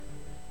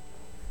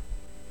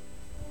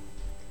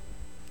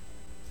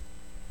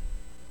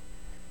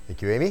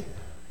Thank you, Amy.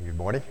 Good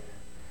morning.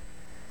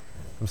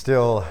 I'm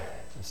still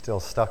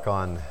stuck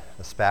on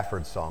the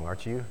Spafford song,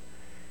 aren't you?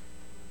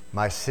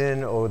 My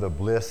sin, oh, the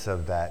bliss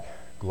of that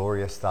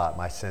glorious thought,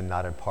 my sin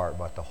not in part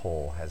but the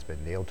whole has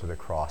been nailed to the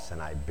cross,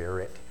 and I bear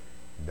it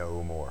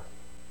no more.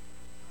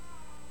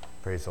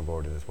 Praise the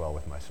Lord, it is well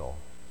with my soul.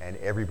 And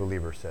every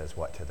believer says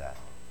what to that?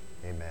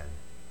 Amen.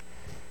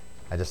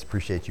 I just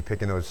appreciate you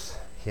picking those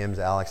hymns,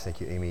 Alex.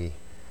 Thank you, Amy,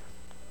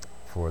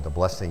 for the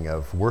blessing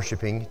of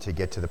worshiping to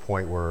get to the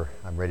point where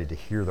I'm ready to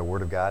hear the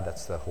Word of God.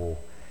 That's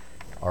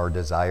our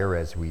desire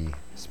as we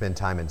spend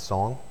time in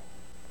song,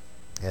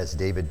 as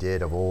David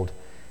did of old,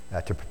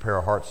 to prepare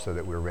our hearts so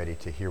that we're ready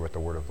to hear what the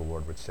Word of the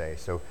Lord would say.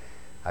 So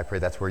I pray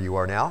that's where you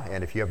are now.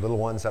 And if you have little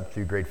ones up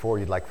through grade 4,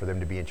 you'd like for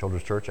them to be in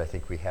children's church, I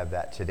think we have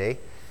that today.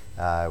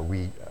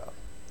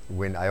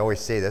 When I always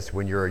say this,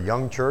 when you're a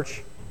young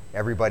church,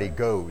 everybody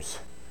goes.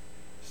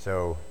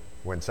 So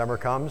when summer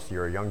comes,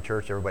 you're a young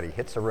church, everybody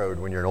hits the road.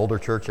 When you're an older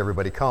church,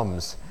 everybody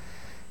comes.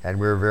 And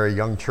we're a very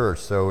young church,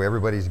 so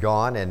everybody's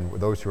gone, and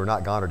those who are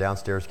not gone are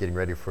downstairs getting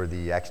ready for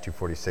the Acts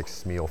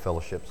 2:46 meal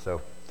fellowship.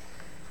 So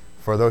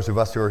for those of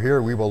us who are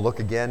here, we will look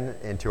again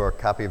into our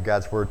copy of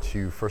God's Word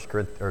to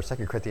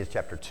 2 Corinthians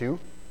chapter 2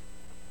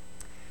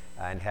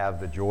 and have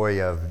the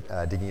joy of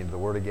digging into the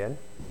Word again.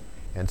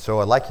 And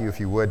so I'd like you,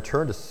 if you would,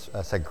 turn to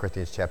 2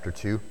 Corinthians chapter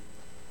 2.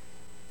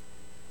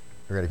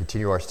 We're going to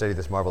continue our study of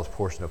this marvelous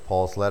portion of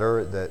Paul's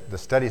letter. The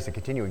study is a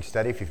continuing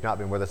study. If you've not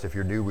been with us, if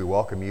you're new, we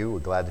welcome you. We're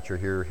glad that you're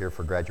here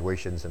for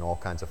graduations and all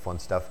kinds of fun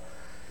stuff.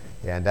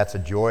 And that's a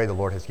joy the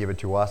Lord has given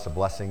to us, a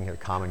blessing, a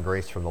common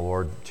grace from the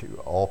Lord to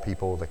all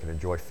people that can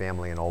enjoy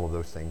family and all of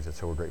those things. And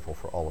so we're grateful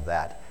for all of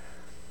that.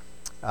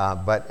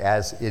 But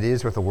as it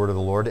is with the Word of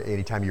the Lord,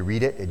 anytime you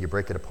read it and you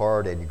break it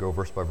apart and you go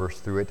verse by verse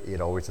through it, it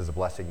always is a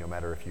blessing, no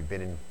matter if you've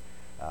been in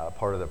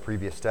part of the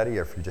previous study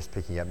or if you're just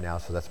picking up now.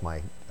 So that's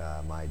my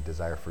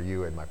desire for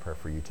you and my prayer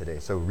for you today.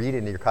 So read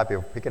in your copy,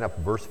 picking up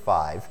verse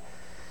 5.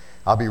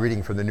 I'll be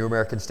reading from the New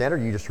American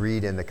Standard. You just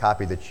read in the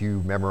copy that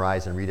you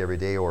memorize and read every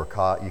day, or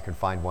you can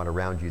find one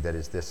around you that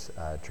is this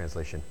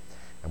translation,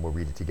 and we'll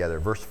read it together.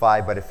 Verse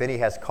 5, but if any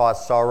has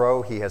caused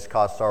sorrow, he has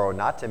caused sorrow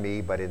not to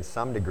me, but in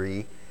some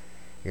degree,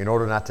 in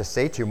order not to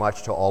say too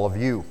much to all of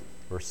you.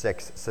 Verse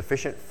 6,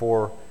 sufficient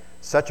for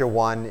such a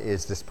one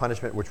is this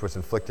punishment which was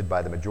inflicted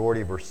by the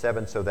majority. Verse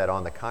 7, so that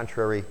on the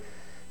contrary,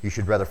 you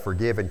should rather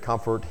forgive and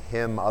comfort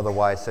him,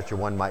 otherwise such a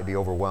one might be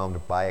overwhelmed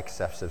by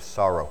excessive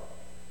sorrow.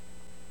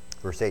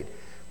 Verse 8,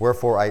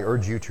 wherefore I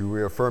urge you to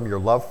reaffirm your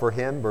love for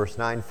him. Verse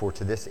 9, for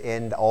to this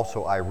end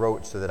also I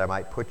wrote, so that I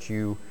might put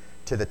you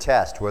to the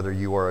test, whether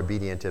you are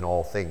obedient in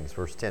all things.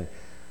 Verse 10,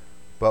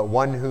 but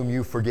one whom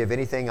you forgive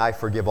anything, I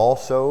forgive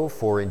also,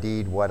 for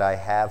indeed what I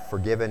have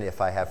forgiven,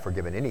 if I have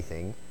forgiven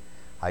anything,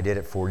 I did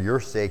it for your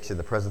sakes in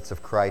the presence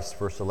of Christ.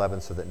 Verse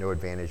 11, so that no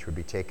advantage would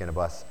be taken of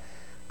us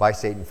by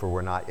Satan, for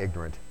we're not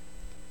ignorant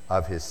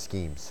of his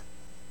schemes.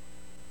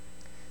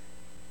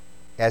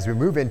 As we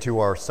move into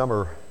our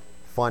summer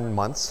fun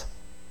months,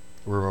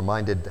 we're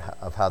reminded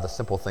of how the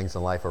simple things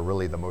in life are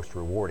really the most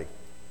rewarding.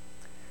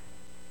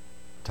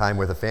 Time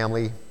with a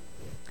family,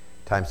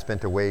 time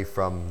spent away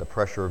from the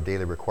pressure of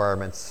daily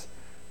requirements,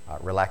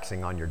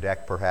 relaxing on your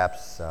deck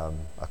perhaps, a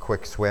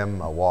quick swim,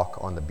 a walk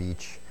on the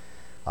beach,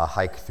 a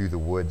hike through the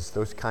woods.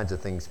 Those kinds of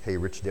things pay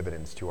rich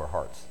dividends to our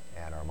hearts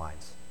and our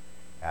minds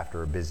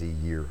after a busy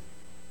year.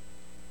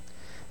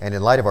 And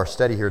in light of our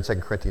study here in 2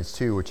 Corinthians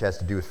 2, which has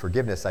to do with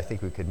forgiveness, I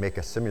think we could make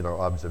a similar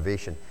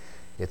observation.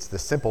 It's the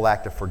simple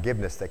act of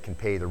forgiveness that can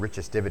pay the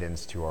richest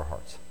dividends to our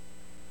hearts.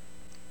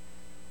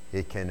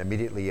 It can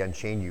immediately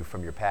unchain you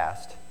from your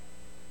past.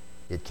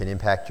 It can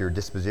impact your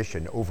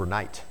disposition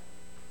overnight.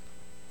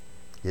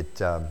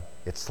 It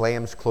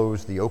slams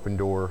closed the open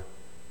door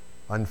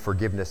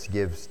unforgiveness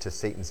gives to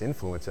Satan's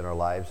influence in our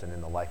lives and in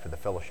the life of the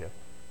fellowship.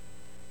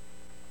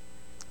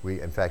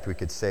 In fact, we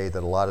could say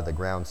that a lot of the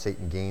ground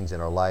Satan gains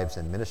in our lives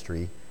and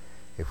ministry,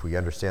 if we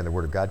understand the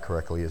Word of God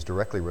correctly, is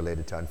directly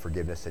related to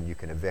unforgiveness, and you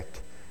can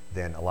evict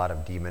then a lot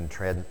of demon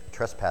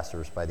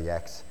trespassers by the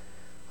acts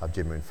of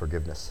genuine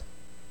forgiveness.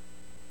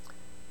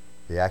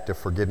 The act of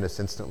forgiveness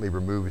instantly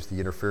removes the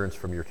interference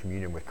from your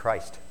communion with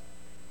Christ.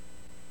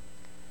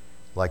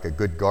 Like a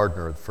good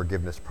gardener,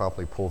 forgiveness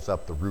promptly pulls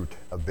up the root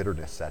of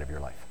bitterness out of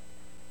your life.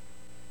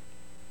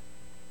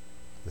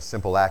 The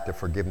simple act of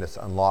forgiveness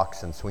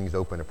unlocks and swings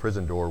open a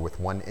prison door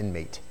with one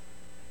inmate,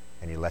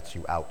 and he lets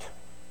you out.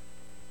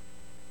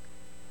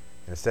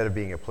 And instead of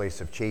being a place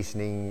of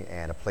chastening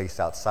and a place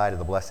outside of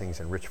the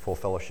blessings and rich full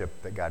fellowship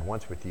that God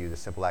wants with you, the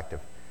simple act of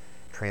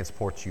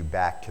transports you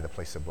back to the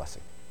place of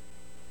blessing.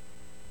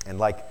 And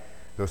like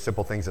those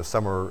simple things of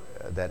summer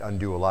that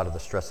undo a lot of the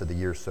stress of the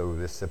year, so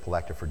this simple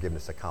act of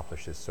forgiveness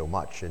accomplishes so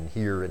much. And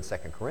here in 2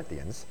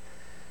 Corinthians,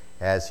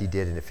 as he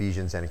did in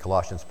Ephesians and in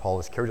Colossians,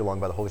 Paul is carried along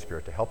by the Holy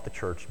Spirit to help the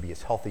church be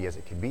as healthy as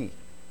it can be.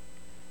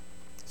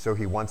 So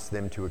he wants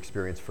them to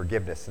experience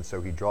forgiveness, and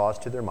so he draws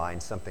to their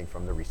minds something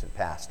from the recent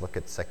past. Look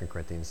at 2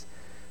 Corinthians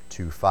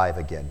 2:5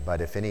 again.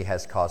 But if any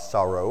has caused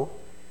sorrow,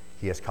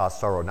 he has caused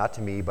sorrow not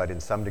to me, but in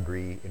some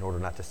degree, in order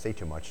not to say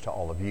too much, to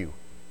all of you.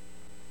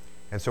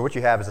 And so what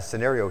you have is a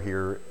scenario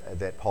here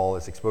that Paul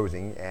is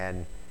exposing,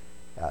 and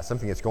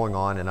something that's going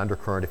on, an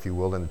undercurrent, if you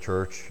will, in the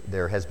church.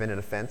 There has been an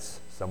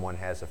offense. Someone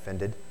has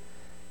offended.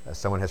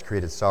 Someone has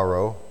created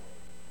sorrow.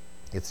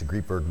 It's the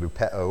Greek verb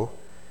lupeo.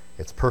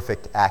 It's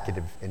perfect,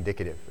 active,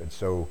 indicative. And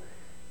so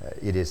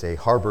it is a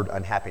harbored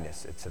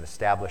unhappiness. It's an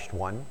established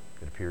one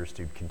that appears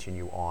to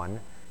continue on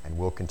and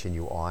will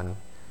continue on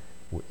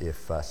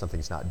if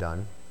something's not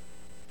done.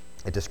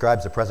 It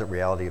describes the present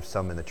reality of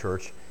some in the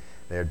church.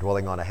 They're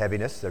dwelling on a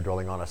heaviness, they're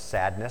dwelling on a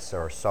sadness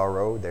or a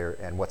sorrow,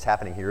 and what's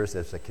happening here is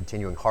there's a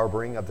continuing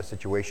harboring of the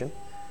situation,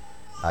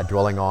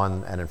 dwelling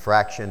on an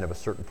infraction of a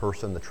certain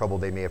person, the trouble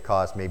they may have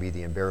caused, maybe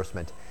the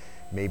embarrassment,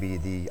 maybe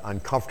the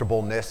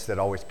uncomfortableness that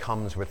always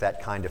comes with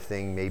that kind of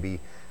thing, maybe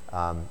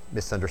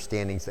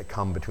misunderstandings that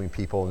come between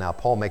people. Now,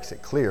 Paul makes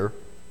it clear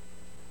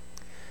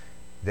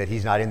that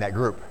he's not in that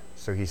group.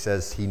 So he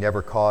says, he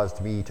never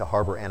caused me to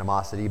harbor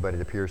animosity, but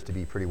it appears to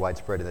be pretty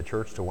widespread in the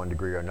church to one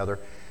degree or another.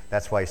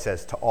 That's why he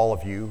says, to all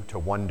of you, to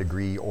one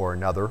degree or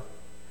another.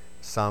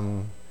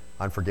 Some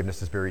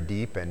unforgiveness is buried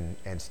deep and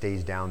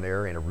stays down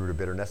there in a root of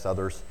bitterness.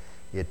 Others,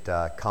 it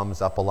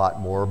comes up a lot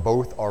more.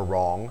 Both are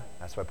wrong.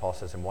 That's why Paul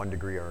says, in one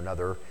degree or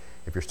another,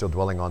 if you're still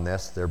dwelling on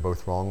this, they're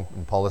both wrong.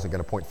 And Paul isn't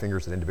going to point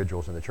fingers at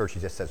individuals in the church.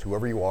 He just says,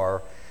 whoever you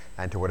are,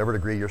 and to whatever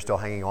degree you're still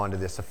hanging on to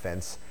this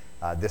offense,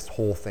 this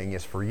whole thing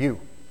is for you.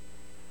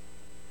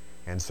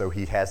 And so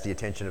he has the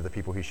attention of the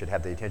people he should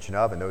have the attention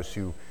of, and those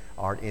who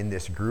aren't in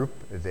this group,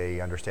 they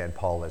understand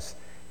Paul is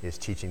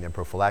teaching them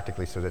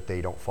prophylactically so that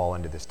they don't fall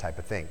into this type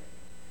of thing.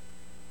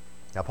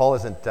 Now, Paul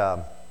isn't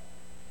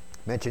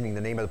mentioning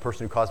the name of the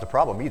person who caused the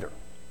problem either.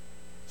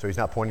 So he's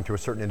not pointing to a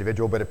certain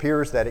individual, but it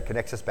appears that it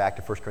connects us back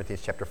to 1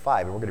 Corinthians chapter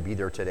 5, and we're going to be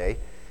there today,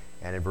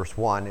 and in verse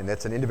 1, and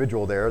that's an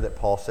individual there that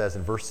Paul says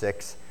in verse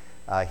 6,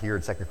 here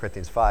in 2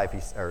 Corinthians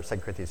 5, or 2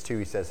 Corinthians 2,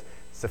 he says,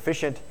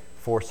 sufficient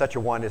for such a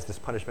one is this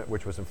punishment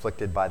which was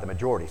inflicted by the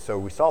majority. So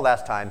we saw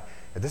last time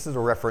that this is a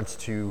reference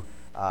to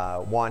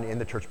one in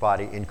the church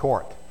body in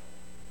Corinth.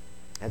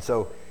 And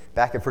so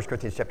back in 1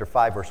 Corinthians chapter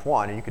 5, verse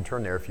 1, and you can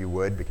turn there if you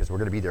would, because we're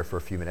going to be there for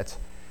a few minutes.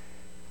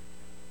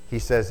 He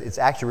says, it's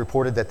actually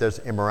reported that there's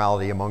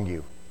immorality among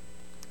you.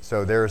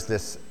 So there's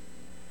this,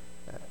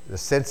 the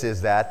sense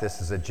is that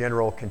this is a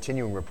general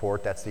continuing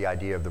report. That's the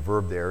idea of the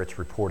verb there. It's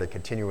reported,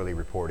 continually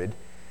reported.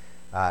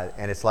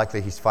 And it's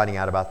likely he's finding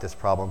out about this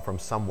problem from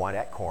someone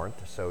at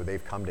Corinth. So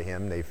they've come to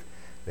him.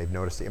 They've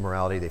noticed the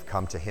immorality. They've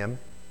come to him.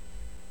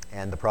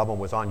 And the problem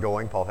was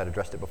ongoing. Paul had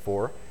addressed it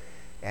before.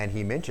 And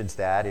he mentions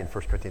that in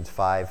 1 Corinthians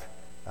 5,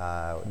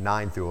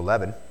 9 through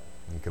 11.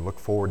 You can look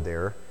forward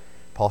there.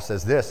 Paul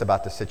says this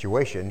about the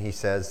situation. He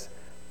says,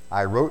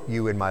 I wrote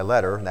you in my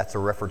letter, and that's a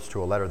reference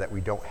to a letter that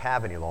we don't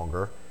have any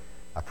longer,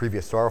 a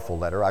previous sorrowful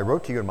letter. I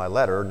wrote to you in my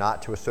letter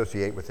not to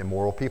associate with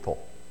immoral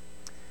people.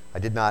 I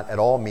did not at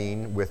all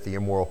mean with the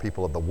immoral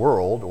people of the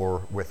world,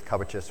 or with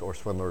covetous or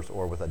swindlers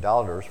or with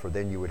idolaters, for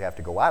then you would have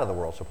to go out of the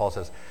world. So Paul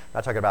says, I'm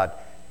not talking about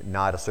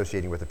not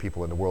associating with the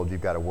people in the world.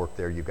 You've got to work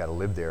there. You've got to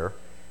live there.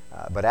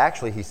 But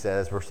actually, he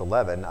says, verse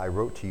 11, I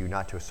wrote to you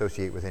not to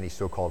associate with any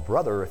so-called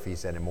brother if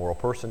he's an immoral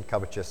person,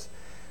 covetous,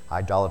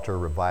 idolater,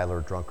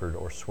 reviler, drunkard,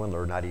 or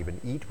swindler, not even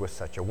eat with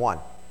such a one.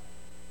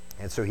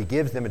 And so he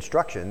gives them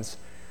instructions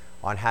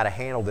on how to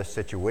handle this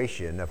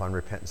situation of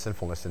unrepentant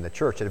sinfulness in the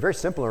church. And very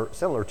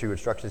similar to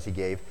instructions he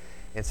gave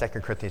in 2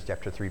 Corinthians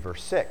chapter 3,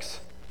 verse 6.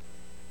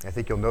 I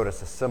think you'll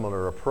notice a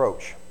similar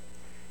approach.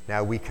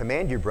 Now, we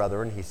command you,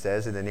 brethren, he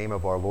says, in the name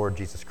of our Lord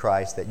Jesus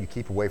Christ, that you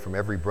keep away from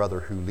every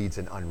brother who leads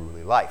an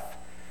unruly life.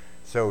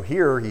 So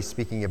here he's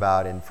speaking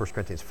about, in 1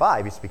 Corinthians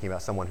 5, he's speaking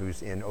about someone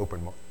who's in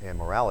open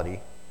immorality.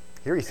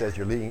 Here he says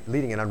you're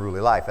leading an unruly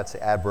life. That's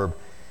the adverb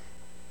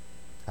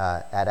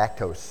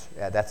adactos.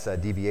 That's a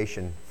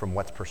deviation from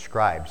what's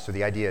prescribed. So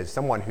the idea is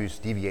someone who's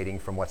deviating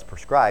from what's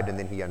prescribed, and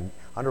then he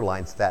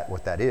underlines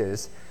what that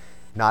is,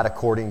 not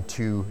according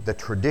to the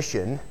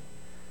tradition.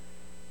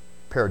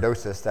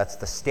 Paradosis, that's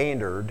the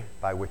standard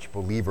by which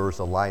believers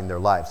align their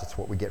lives. That's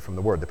what we get from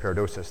the word, the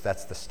paradosis.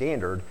 That's the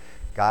standard,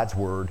 God's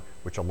word,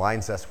 which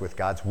aligns us with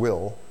God's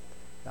will.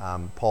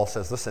 Paul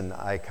says, listen,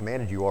 I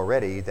commanded you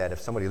already that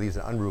if somebody leads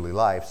an unruly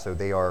life, so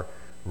they are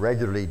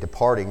regularly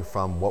departing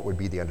from what would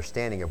be the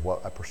understanding of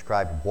what a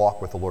prescribed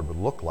walk with the Lord would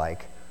look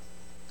like.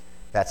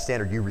 That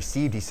standard you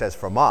received, he says,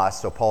 from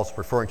us. So Paul's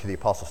referring to the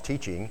apostles'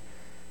 teaching.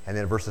 And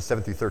then in verses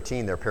 7 through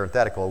 13, they're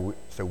parenthetical.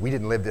 So we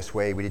didn't live this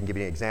way. We didn't give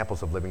you any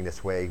examples of living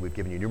this way. We've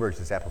given you numerous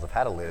examples of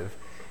how to live.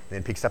 And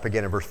then picks up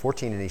again in verse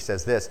 14, and he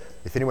says this,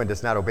 if anyone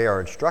does not obey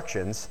our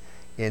instructions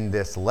in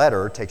this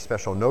letter, take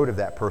special note of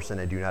that person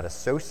and do not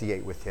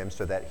associate with him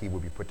so that he will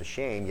be put to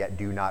shame, yet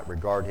do not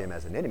regard him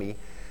as an enemy,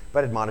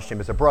 but admonish him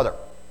as a brother.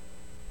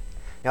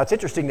 Now, it's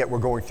interesting that we're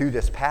going through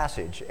this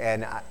passage,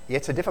 and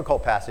it's a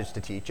difficult passage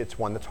to teach. It's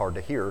one that's hard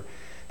to hear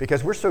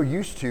because we're so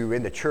used to,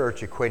 in the church,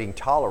 equating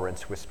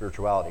tolerance with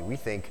spirituality. We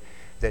think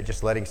that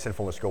just letting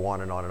sinfulness go on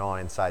and on and on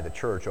inside the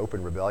church,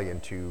 open rebellion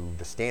to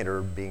the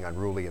standard, being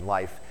unruly in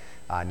life,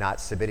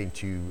 not submitting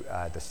to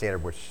the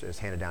standard which is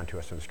handed down to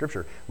us from the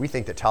Scripture. We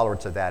think that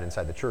tolerance of that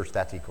inside the church,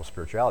 that's equal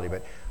spirituality.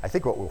 But I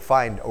think what we'll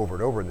find over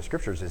and over in the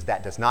Scriptures is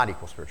that does not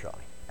equal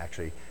spirituality.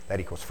 Actually, that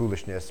equals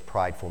foolishness,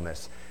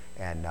 pridefulness,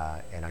 and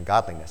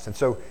ungodliness. And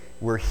so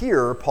we're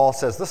here, Paul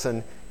says,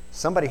 listen,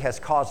 somebody has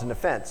caused an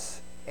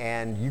offense,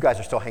 and you guys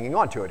are still hanging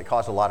on to it. It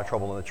caused a lot of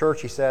trouble in the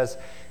church, he says,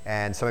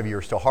 and some of you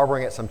are still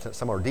harboring it.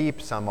 Some are deep,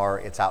 it's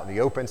out in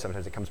the open,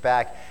 sometimes it comes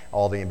back.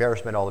 All the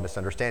embarrassment, all the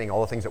misunderstanding,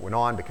 all the things that went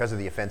on because of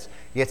the offense,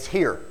 it's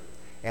here.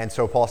 And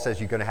so Paul says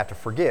you're going to have to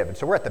forgive. And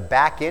so we're at the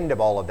back end of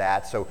all of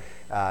that. So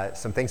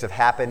some things have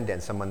happened,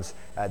 and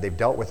they've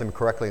dealt with them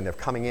correctly, and they're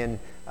coming in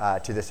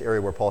to this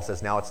area where Paul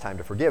says now it's time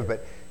to forgive.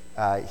 But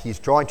he's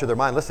drawing to their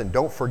mind, listen,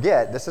 don't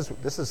forget, this is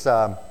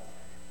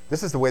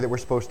the way that we're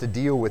supposed to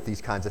deal with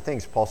these kinds of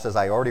things. Paul says,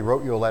 I already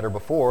wrote you a letter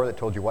before that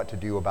told you what to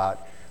do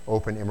about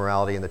open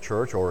immorality in the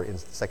church, or in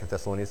 2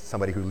 Thessalonians,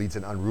 somebody who leads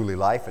an unruly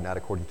life and not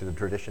according to the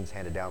traditions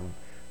handed down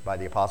by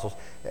the apostles.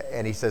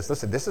 And he says,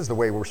 listen, this is the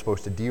way we're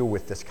supposed to deal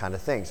with this kind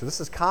of thing. So this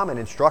is common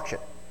instruction.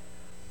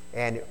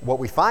 And what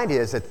we find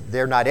is that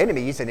they're not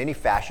enemies in any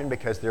fashion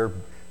because they're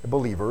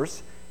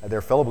believers.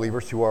 They're fellow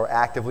believers who are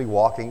actively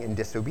walking in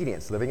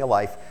disobedience, living a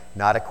life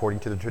not according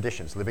to the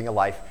traditions, living a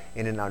life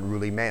in an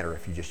unruly manner,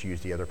 if you just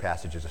use the other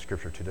passages of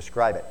Scripture to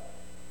describe it.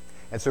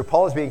 And so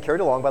Paul is being carried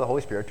along by the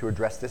Holy Spirit to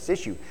address this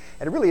issue.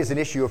 And it really is an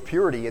issue of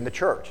purity in the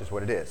church, is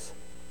what it is.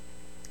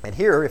 And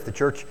here, if the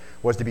church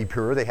was to be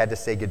pure, they had to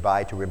say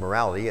goodbye to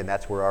immorality, and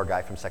that's where our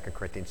guy from 2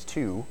 Corinthians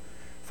 2,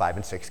 5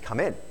 and 6 come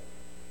in.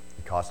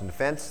 It caused an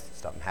offense.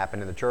 Something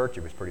happened in the church.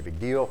 It was a pretty big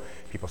deal.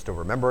 People still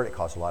remember it. It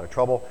caused a lot of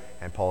trouble,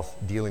 and Paul's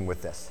dealing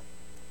with this.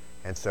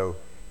 And so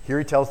here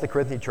he tells the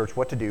Corinthian church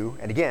what to do,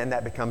 and again,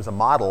 that becomes a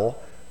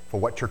model for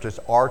what churches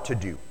are to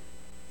do.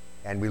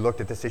 And we looked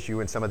at this issue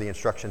in some of the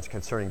instructions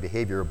concerning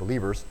behavior of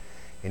believers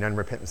in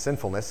unrepentant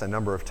sinfulness a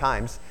number of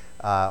times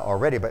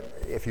already. But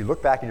if you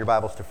look back in your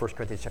Bibles to 1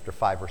 Corinthians chapter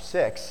 5 or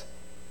 6,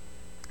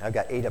 I've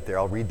got 8 up there.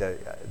 I'll read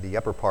the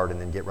upper part and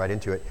then get right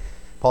into it.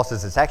 Paul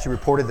says, it's actually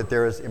reported that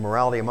there is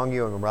immorality among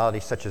you, and immorality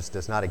such as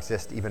does not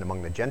exist even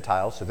among the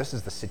Gentiles. So this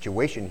is the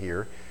situation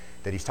here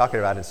that he's talking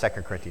about in 2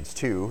 Corinthians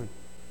 2.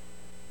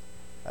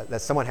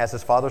 That someone has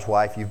his father's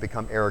wife, you've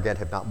become arrogant,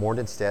 have not mourned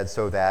instead,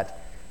 so that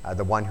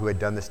the one who had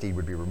done this deed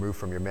would be removed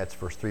from your midst.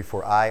 Verse 3,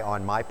 for I,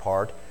 on my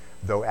part,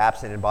 though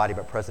absent in body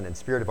but present in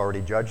spirit, have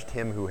already judged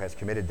him who has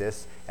committed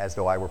this as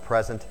though I were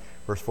present.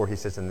 Verse 4, he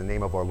says, in the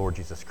name of our Lord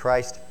Jesus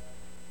Christ,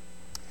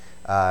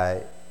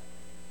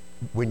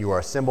 when you are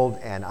assembled,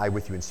 and I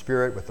with you in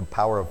spirit, with the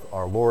power of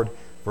our Lord.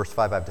 Verse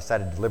 5, I've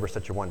decided to deliver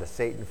such a one to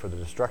Satan for the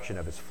destruction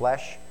of his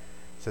flesh,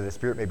 so the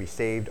spirit may be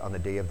saved on the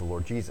day of the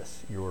Lord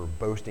Jesus. Your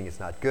boasting is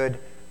not good.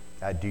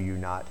 Do you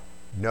not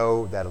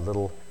know that a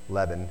little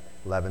leaven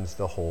leavens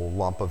the whole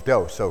lump of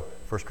dough? So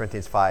 1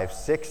 Corinthians 5,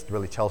 6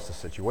 really tells the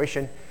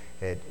situation.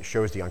 It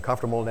shows the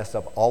uncomfortableness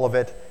of all of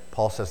it.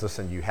 Paul says,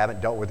 listen, you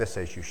haven't dealt with this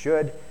as you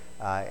should,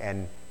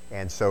 and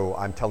so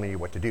I'm telling you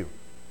what to do.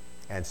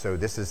 And so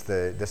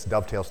this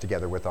dovetails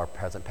together with our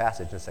present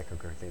passage in 2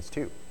 Corinthians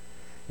 2.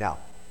 Now,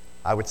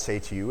 I would say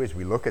to you, as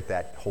we look at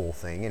that whole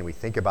thing and we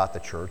think about the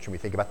church and we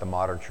think about the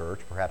modern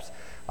church, perhaps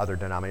other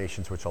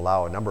denominations which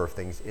allow a number of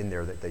things in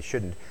there that they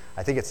shouldn't,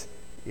 I think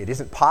it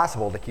isn't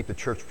possible to keep the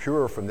church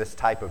pure from this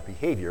type of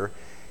behavior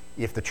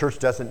if the church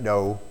doesn't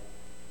know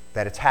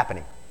that it's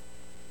happening.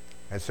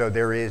 And so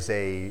there is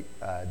an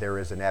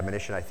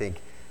admonition, I think,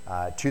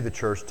 to the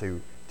church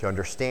to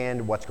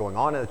understand what's going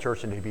on in the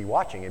church and to be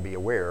watching and be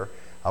aware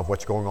of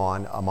what's going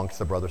on amongst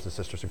the brothers and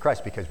sisters in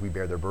Christ, because we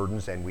bear their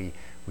burdens and we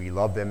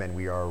love them and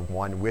we are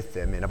one with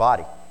them in a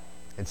body.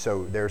 And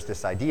so there's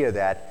this idea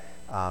that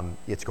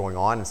it's going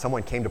on, and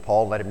someone came to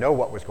Paul and let him know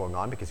what was going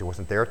on because he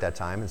wasn't there at that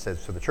time, and says,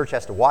 so the church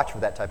has to watch for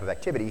that type of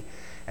activity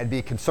and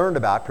be concerned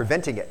about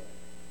preventing it.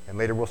 And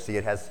later we'll see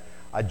it has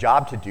a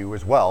job to do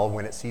as well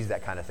when it sees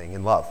that kind of thing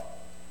in love.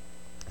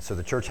 So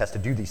the church has to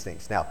do these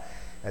things. Now,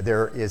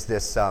 there is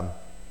this...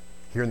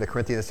 Here in the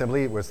Corinthian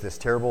assembly, it was this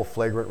terrible,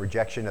 flagrant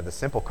rejection of the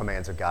simple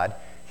commands of God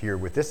here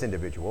with this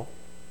individual.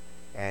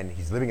 And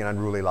he's living an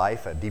unruly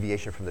life, a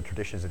deviation from the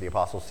traditions of the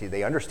apostles. See,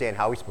 they understand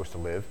how he's supposed to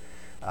live.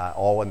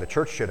 All in the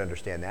church should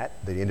understand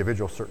that. The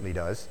individual certainly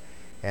does.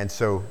 And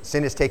so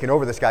sin has taken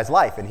over this guy's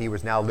life, and he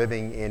was now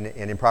living in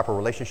an improper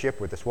relationship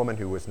with this woman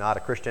who was not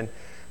a Christian,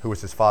 who was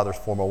his father's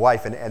former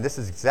wife. And this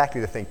is exactly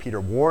the thing Peter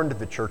warned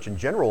the church in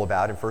general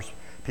about in 1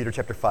 Peter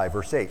chapter 5,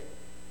 verse 8.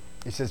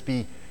 He says,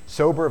 be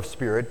sober of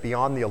spirit, be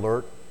on the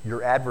alert.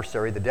 Your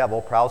adversary, the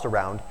devil, prowls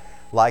around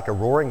like a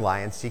roaring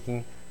lion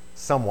seeking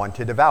someone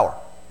to devour.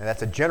 And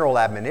that's a general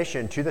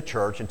admonition to the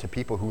church and to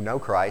people who know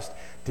Christ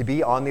to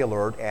be on the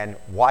alert and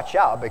watch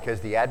out,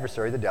 because the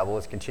adversary, the devil,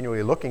 is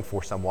continually looking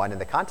for someone. In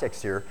the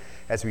context here,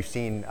 as we've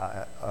seen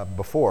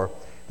before,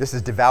 This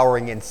is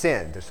devouring in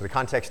sin. So the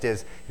context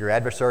is your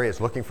adversary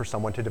is looking for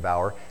someone to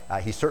devour.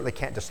 He certainly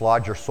can't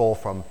dislodge your soul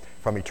from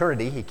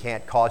eternity. He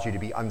can't cause you to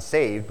be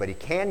unsaved, but he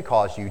can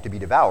cause you to be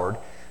devoured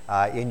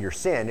in your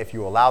sin if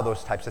you allow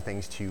those types of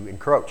things to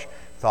encroach.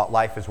 Thought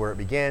life is where it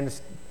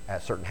begins.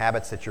 Certain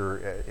habits that you're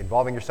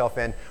involving yourself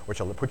in,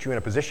 which will put you in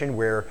a position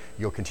where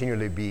you'll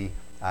continually be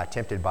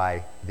tempted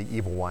by the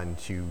evil one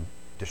to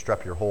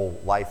disrupt your whole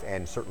life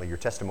and certainly your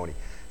testimony.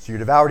 So you're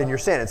devoured in your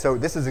sin. And so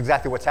this is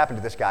exactly what's happened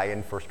to this guy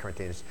in 1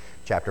 Corinthians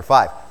chapter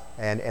 5.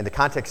 And the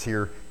context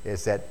here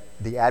is that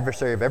the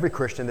adversary of every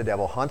Christian, the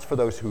devil, hunts for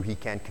those who he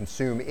can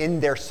consume in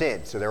their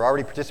sin. So they're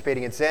already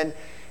participating in sin,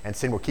 and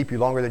sin will keep you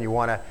longer than you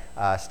want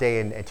to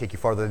stay and take you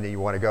farther than you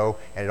want to go.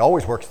 And it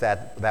always works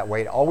that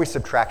way. It always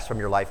subtracts from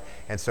your life.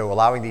 And so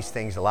allowing these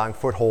things, allowing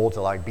footholds,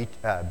 allowing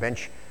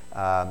bench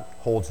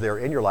holds there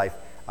in your life,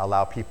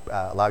 allow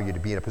you to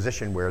be in a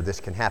position where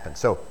this can happen.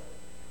 So,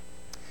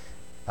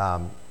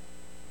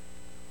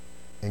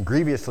 and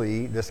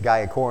grievously, this guy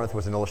at Corinth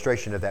was an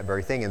illustration of that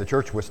very thing, and the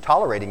church was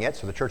tolerating it,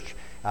 so the church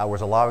was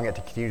allowing it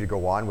to continue to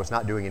go on, was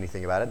not doing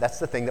anything about it. That's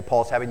the thing that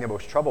Paul's having the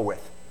most trouble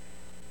with.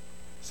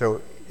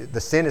 So the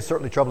sin is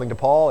certainly troubling to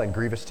Paul and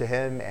grievous to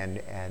him,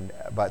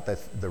 but the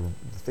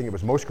thing that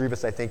was most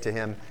grievous, I think, to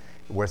him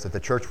was that the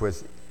church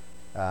was,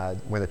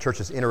 when the church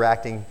is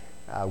interacting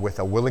with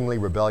a willingly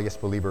rebellious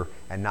believer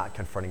and not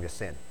confronting the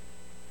sin.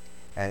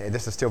 And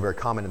this is still very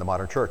common in the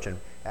modern church.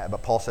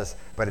 But Paul says,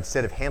 but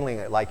instead of handling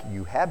it like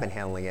you have been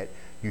handling it,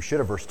 you should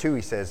have, verse 2,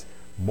 he says,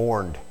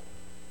 mourned.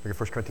 Look at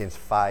 1 Corinthians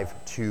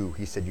 5:2.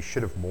 He said you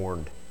should have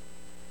mourned.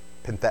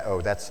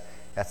 Pentheo, that's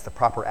the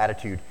proper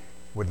attitude,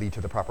 would lead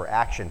to the proper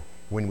action.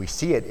 When we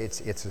see it,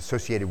 it's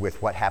associated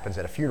with what happens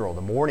at a funeral,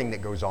 the mourning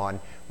that goes on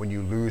when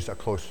you lose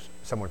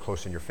someone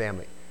close in your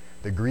family.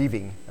 The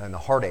grieving and the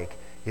heartache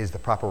is the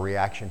proper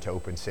reaction to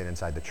open sin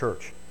inside the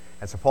church.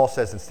 And so Paul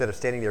says, instead of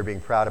standing there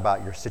being proud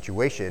about your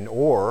situation,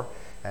 or,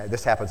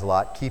 this happens a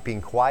lot, keeping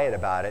quiet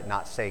about it,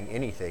 not saying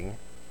anything,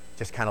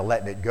 just kind of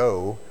letting it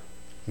go,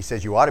 he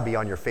says you ought to be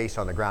on your face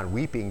on the ground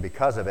weeping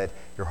because of it.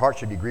 Your heart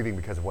should be grieving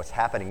because of what's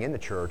happening in the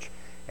church,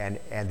 and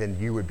then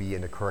you would be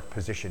in the correct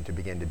position to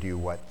begin to do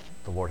what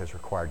the Lord has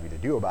required you to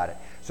do about it.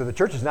 So the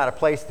church is not a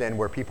place then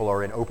where people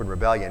are in open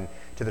rebellion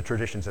to the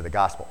traditions of the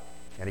gospel.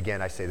 And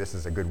again, I say this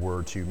is a good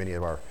word to many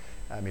of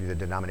the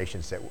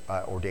denominations that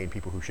ordain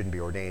people who shouldn't be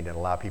ordained and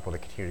allow people to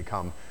continue to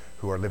come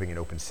who are living in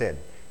open sin.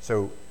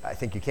 So I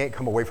think you can't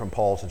come away from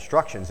Paul's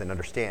instructions and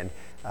understand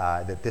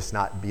that this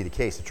not be the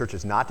case. The church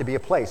is not to be a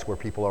place where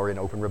people are in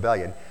open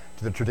rebellion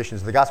to the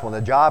traditions of the gospel. And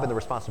the job and the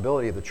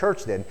responsibility of the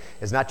church then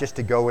is not just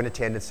to go and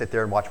attend and sit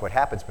there and watch what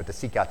happens, but to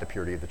seek out the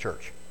purity of the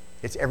church.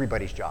 It's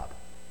everybody's job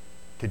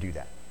to do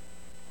that.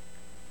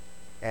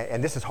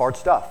 And this is hard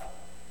stuff.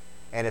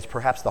 And it's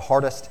perhaps the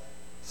hardest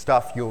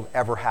stuff you'll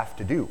ever have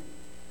to do.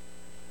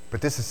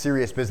 But this is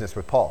serious business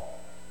with Paul.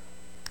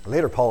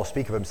 Later, Paul will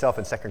speak of himself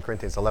in 2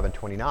 Corinthians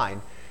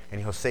 11:29,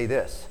 and he'll say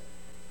this,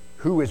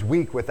 who is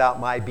weak without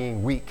my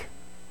being weak?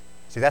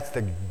 See, that's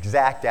the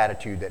exact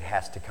attitude that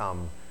has to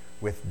come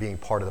with being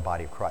part of the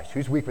body of Christ.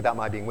 Who's weak without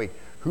my being weak?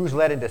 Who's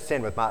led into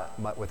sin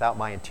without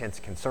my intense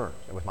concern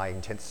and with my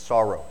intense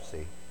sorrow,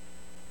 see?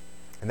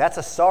 And that's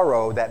a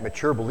sorrow that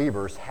mature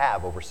believers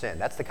have over sin.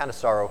 That's the kind of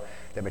sorrow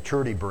that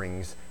maturity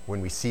brings when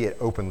we see it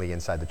openly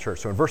inside the church.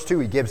 So in verse 2,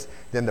 he gives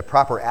them the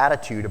proper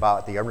attitude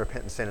about the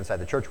unrepentant sin inside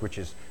the church, which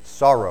is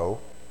sorrow.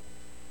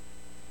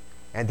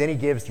 And then he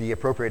gives the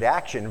appropriate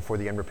action for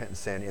the unrepentant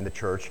sin in the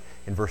church.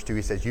 In verse 2,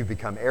 he says, you've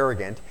become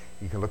arrogant.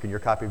 You can look in your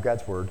copy of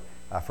God's Word,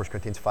 1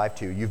 Corinthians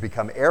 5:2. You've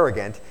become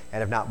arrogant and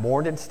have not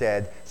mourned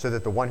instead, so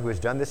that the one who has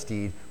done this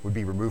deed would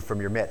be removed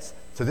from your midst.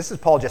 So this is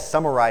Paul just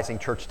summarizing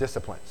church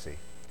discipline, see?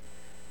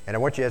 And I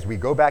want you, as we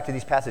go back to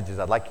these passages,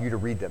 I'd like you to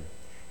read them.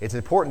 It's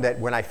important that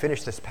when I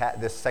finish this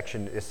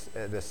section,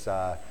 this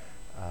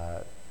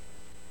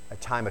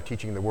time of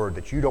teaching the Word,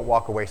 that you don't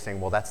walk away saying,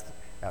 well,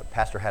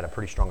 Pastor had a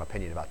pretty strong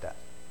opinion about that.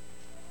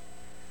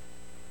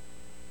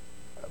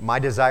 My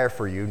desire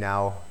for you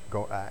now,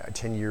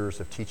 10 years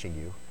of teaching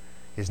you,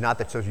 is not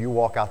that so you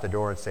walk out the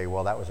door and say,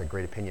 well, that was a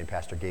great opinion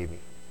Pastor gave me.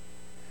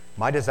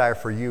 My desire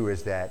for you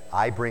is that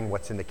I bring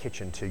what's in the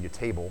kitchen to your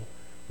table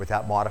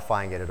without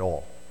modifying it at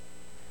all.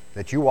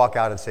 That you walk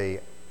out and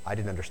say, I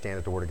didn't understand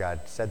that the Word of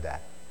God said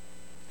that.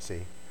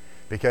 See?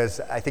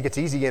 Because I think it's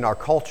easy in our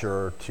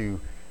culture to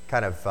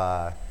kind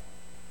of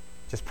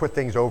just put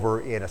things over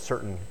in a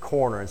certain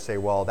corner and say,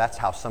 well, that's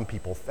how some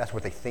people, that's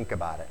what they think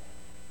about it.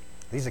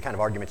 These are the kind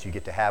of arguments you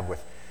get to have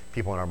with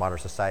people in our modern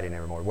society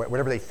anymore.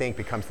 Whatever they think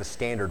becomes the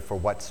standard for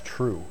what's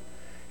true,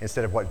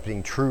 instead of what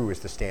being true is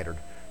the standard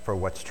for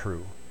what's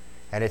true.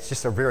 And it's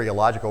just a very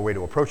illogical way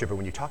to approach it, but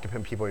when you talk to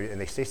people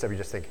and they say stuff, you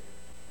just think,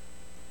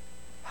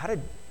 how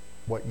did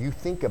what you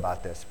think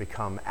about this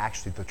become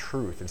actually the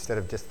truth instead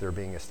of just there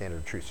being a standard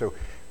of truth? So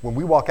when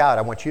we walk out,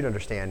 I want you to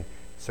understand,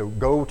 so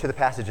go to the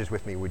passages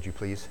with me, would you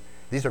please?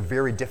 These are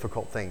very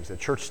difficult things. The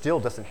church still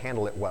doesn't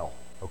handle it well,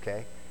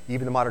 okay?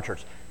 Even the modern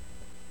church.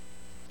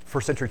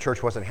 first century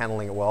church wasn't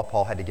handling it well.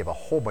 Paul had to give a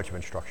whole bunch of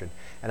instruction.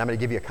 And I'm going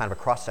to give you a kind of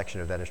a cross-section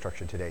of that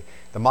instruction today.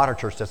 The modern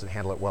church doesn't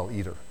handle it well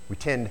either. We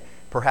tend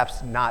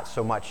perhaps not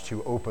so much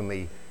to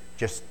openly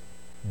just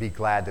be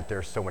glad that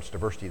there's so much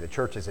diversity in the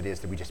church as it is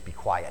that we just be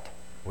quiet.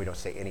 We don't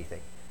say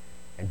anything.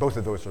 And both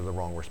of those are the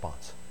wrong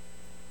response.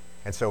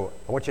 And so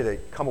I want you to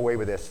come away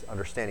with this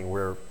understanding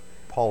where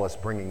Paul is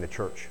bringing the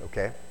church,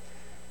 okay?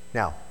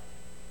 Now,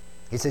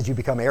 he says you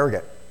become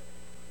arrogant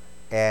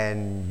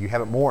and you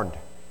haven't mourned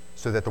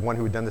so that the one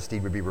who had done this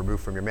deed would be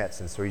removed from your midst.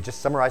 And so he's just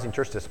summarizing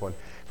church discipline.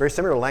 Very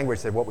similar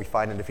language to what we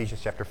find in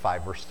Ephesians chapter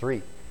 5, verse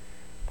 3.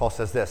 Paul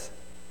says this.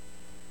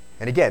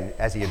 And again,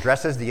 as he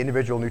addresses the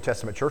individual New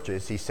Testament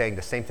churches, he's saying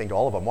the same thing to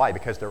all of them. Why?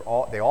 Because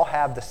they all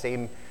have the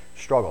same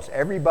struggles.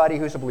 Everybody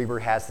who's a believer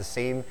has the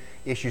same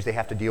issues they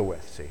have to deal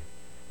with, see?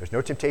 There's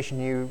no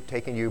temptation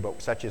taking you,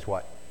 but such is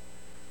what?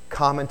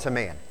 Common to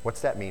man.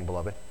 What's that mean,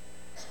 beloved?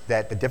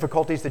 That the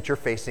difficulties that you're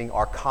facing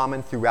are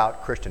common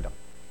throughout Christendom,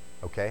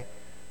 okay?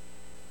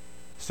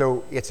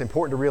 So it's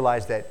important to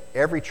realize that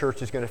every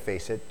church is going to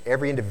face it.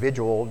 Every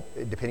individual,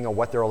 depending on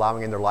what they're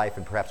allowing in their life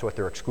and perhaps what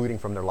they're excluding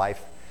from their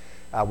life,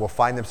 will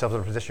find themselves in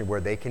a position where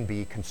they can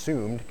be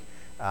consumed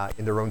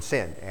in their own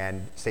sin.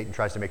 And Satan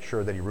tries to make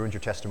sure that he ruins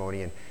your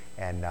testimony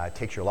and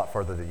takes you a lot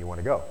further than you want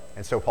to go.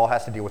 And so Paul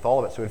has to deal with all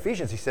of it. So in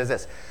Ephesians he says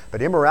this,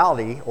 but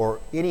immorality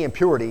or any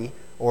impurity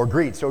or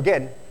greed. So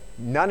again,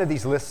 none of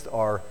these lists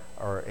are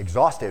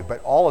exhaustive,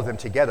 but all of them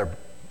together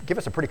give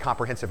us a pretty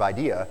comprehensive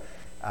idea.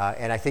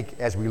 And I think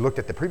as we looked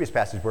at the previous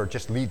passage where it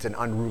just leads an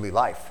unruly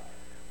life,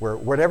 where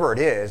whatever it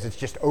is, it's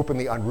just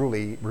openly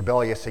unruly,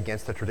 rebellious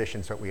against the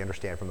traditions that we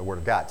understand from the Word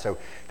of God. So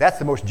that's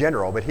the most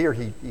general, but here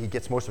he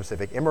gets more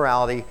specific.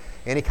 Immorality,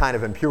 any kind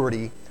of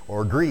impurity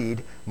or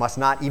greed must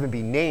not even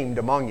be named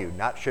among you.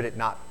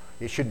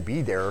 It shouldn't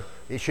be there.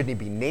 It shouldn't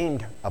be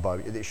named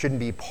above you. It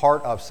shouldn't be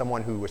part of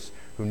someone who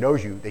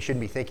knows you. They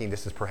shouldn't be thinking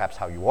this is perhaps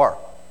how you are.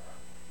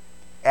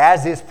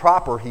 As is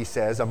proper, he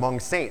says, among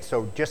saints.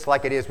 So just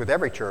like it is with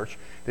every church,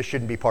 this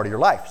shouldn't be part of your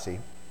life, see?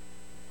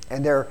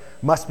 And there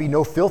must be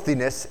no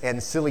filthiness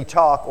and silly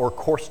talk or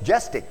coarse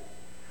jesting,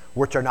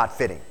 which are not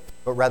fitting,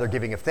 but rather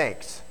giving of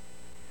thanks.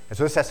 And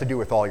so this has to do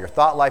with all your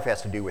thought life. It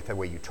has to do with the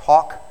way you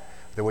talk,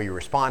 the way you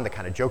respond, the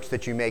kind of jokes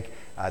that you make,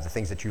 the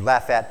things that you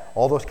laugh at,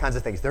 all those kinds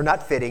of things. They're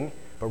not fitting,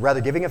 but rather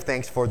giving of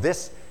thanks. For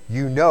this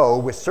you know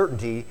with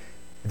certainty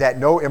that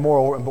no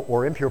immoral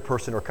or impure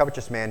person or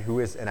covetous man who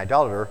is an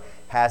idolater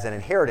has an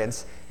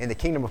inheritance in the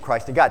kingdom of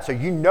Christ and God. So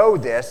you know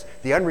this.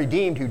 The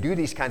unredeemed who do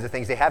these kinds of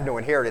things, they have no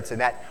inheritance,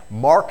 and that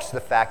marks the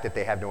fact that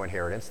they have no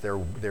inheritance.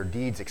 Their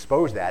deeds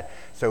expose that,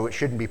 so it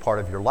shouldn't be part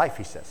of your life,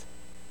 he says.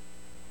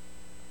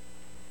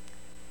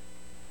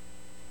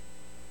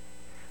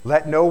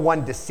 Let no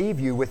one deceive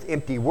you with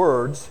empty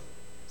words.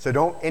 So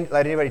don't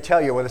let anybody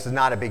tell you, well, this is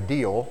not a big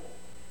deal.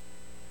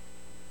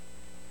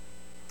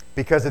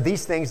 Because of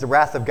these things, the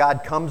wrath of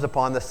God comes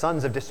upon the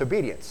sons of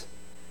disobedience.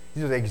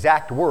 These are the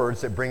exact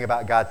words that bring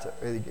about God's,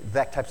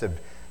 exact types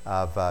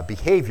of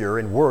behavior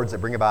and words that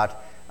bring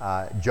about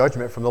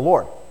judgment from the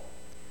Lord.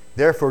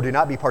 Therefore, do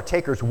not be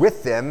partakers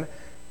with them.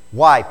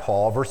 Why,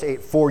 Paul? Verse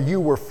 8, for you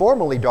were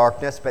formerly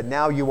darkness, but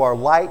now you are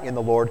light in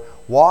the Lord.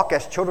 Walk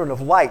as children of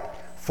light,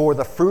 for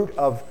the fruit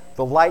of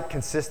the light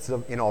consists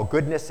in all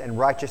goodness and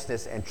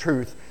righteousness and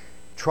truth,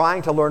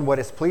 trying to learn what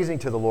is pleasing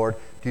to the Lord.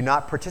 Do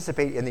not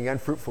participate in the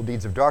unfruitful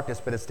deeds of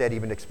darkness, but instead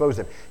even expose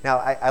them. Now,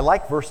 I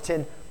like verse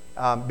 10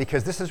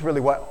 because this is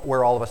really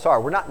where all of us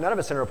are. None of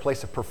us are in a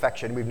place of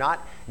perfection.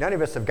 None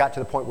of us have got to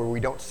the point where we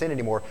don't sin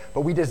anymore,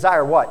 but we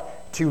desire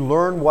what? To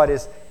learn what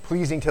is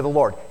pleasing to the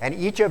Lord. And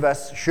each of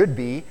us should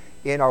be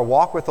in our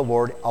walk with the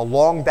Lord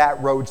along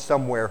that road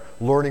somewhere,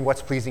 learning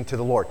what's pleasing to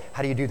the Lord.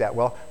 How do you do that?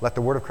 Well, let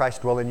the word of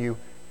Christ dwell in you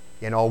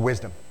in all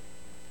wisdom.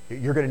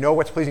 You're going to know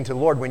what's pleasing to the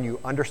Lord when you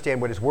understand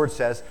what his word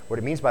says, what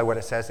it means by what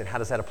it says, and how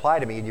does that apply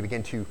to me, and you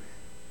begin to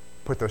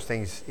put those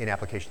things in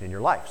application in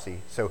your life, see?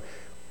 So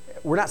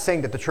we're not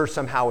saying that the church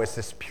somehow is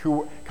this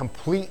pure,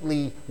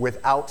 completely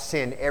without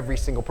sin, every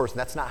single person.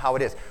 That's not how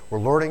it is.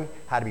 We're learning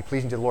how to be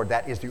pleasing to the Lord.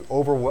 That is the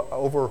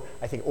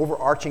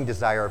overarching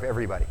desire of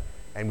everybody.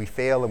 And we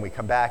fail and we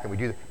come back and we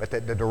do, but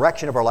the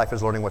direction of our life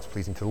is learning what's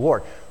pleasing to the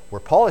Lord. Where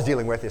Paul is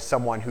dealing with is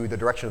someone who the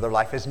direction of their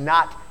life is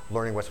not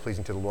learning what's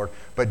pleasing to the Lord,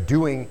 but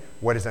doing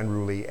what is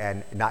unruly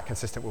and not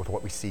consistent with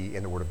what we see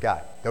in the Word of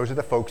God. Those are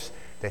the folks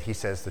that he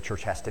says the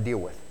church has to deal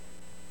with.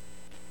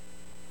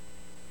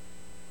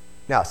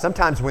 Now,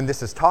 sometimes when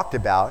this is talked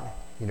about,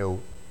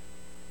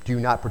 do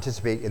not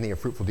participate in the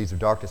unfruitful deeds of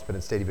darkness, but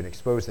instead even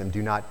expose them.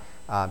 Do not,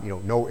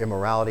 no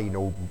immorality,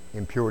 no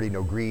impurity,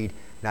 no greed,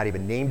 not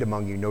even named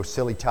among you, no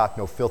silly talk,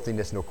 no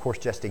filthiness, no coarse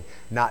jesting,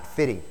 not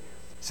fitting.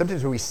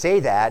 Sometimes when we say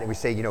that and we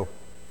say,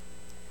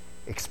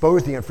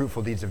 expose the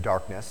unfruitful deeds of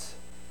darkness,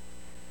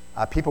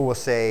 people will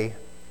say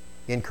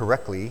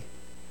incorrectly,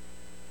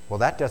 well,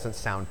 that doesn't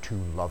sound too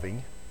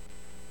loving.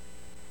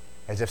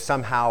 As if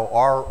somehow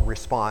our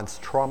response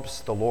trumps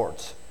the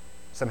Lord's.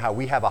 Somehow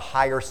we have a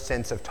higher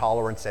sense of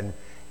tolerance and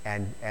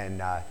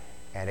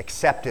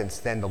acceptance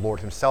than the Lord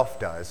himself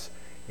does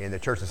in the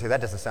church and say,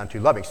 that doesn't sound too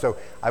loving. So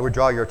I would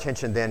draw your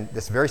attention then,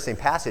 this very same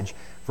passage,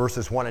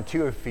 verses 1 and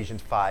 2 of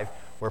Ephesians 5,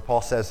 where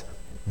Paul says,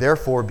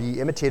 therefore be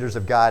imitators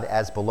of God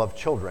as beloved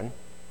children.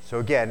 So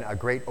again, a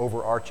great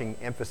overarching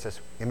emphasis,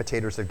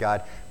 imitators of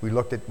God. We've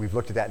looked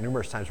at that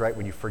numerous times, right?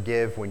 When you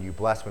forgive, when you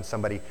bless, when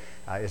somebody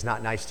is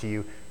not nice to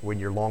you, when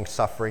you're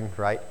long-suffering,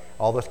 right?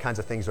 All those kinds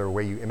of things are a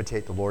way you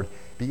imitate the Lord.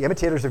 Be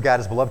imitators of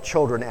God as beloved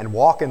children and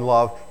walk in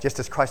love, just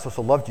as Christ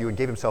also loved you and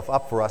gave himself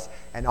up for us,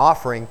 an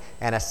offering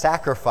and a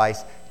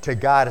sacrifice to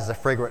God as a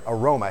fragrant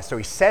aroma. So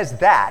he says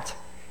that,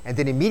 and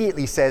then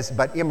immediately says,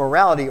 but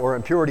immorality or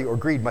impurity or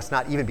greed must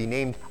not even be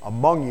named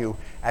among you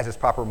as is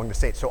proper among the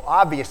saints. So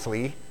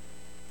obviously,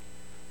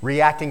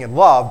 reacting in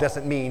love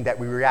doesn't mean that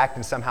we react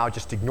and somehow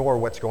just ignore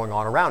what's going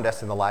on around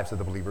us in the lives of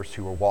the believers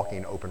who are walking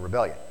in open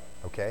rebellion,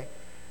 okay?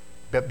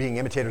 But being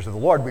imitators of the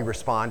Lord, we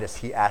respond as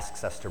he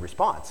asks us to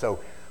respond. So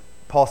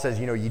Paul says,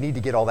 you need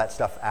to get all that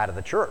stuff out of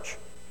the church.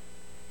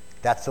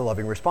 That's the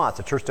loving response.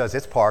 The church does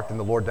its part, and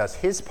the Lord does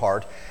his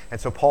part.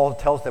 And so Paul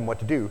tells them what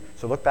to do.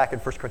 So look back in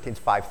 1 Corinthians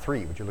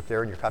 5:3. Would you look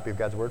there in your copy of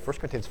God's Word? 1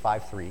 Corinthians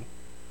 5:3.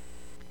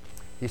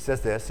 He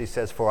says this, he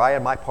says, for I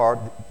on my part,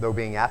 though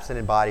being absent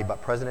in body,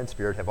 but present in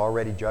spirit, have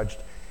already judged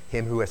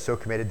him who has so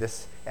committed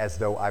this as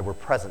though I were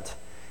present.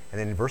 And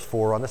then in verse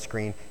 4 on the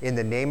screen, in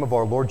the name of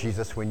our Lord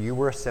Jesus, when you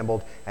were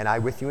assembled, and I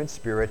with you in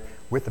spirit,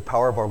 with the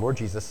power of our Lord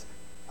Jesus,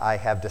 I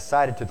have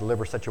decided to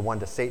deliver such a one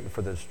to Satan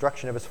for the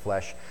destruction of his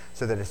flesh,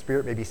 so that his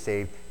spirit may be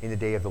saved in the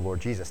day of the Lord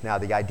Jesus. Now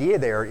the idea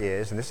there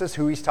is, and this is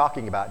who he's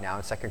talking about now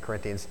in 2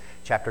 Corinthians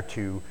chapter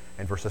 2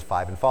 and verses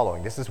 5 and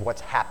following. This is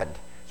what's happened.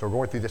 So we're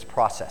going through this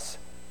process.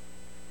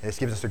 And this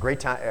gives us a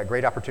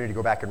great opportunity to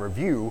go back and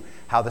review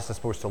how this is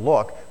supposed to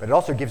look, but it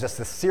also gives us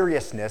the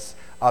seriousness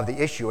of the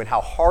issue and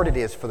how hard it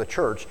is for the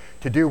church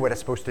to do what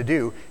it's supposed to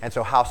do, and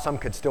so how some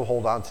could still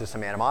hold on to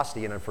some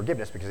animosity and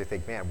unforgiveness because they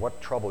think, man,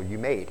 what trouble you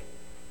made,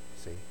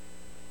 see?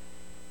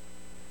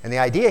 And the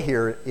idea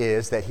here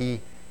is that the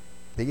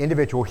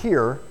individual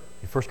here,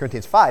 in 1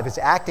 Corinthians 5, is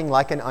acting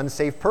like an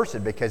unsaved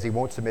person because he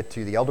won't submit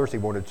to the elders, he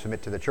won't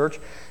submit to the church.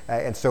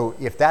 And so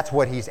if that's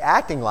what he's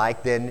acting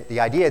like, then the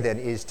idea then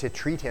is to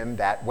treat him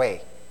that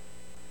way.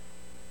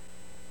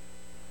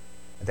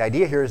 The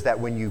idea here is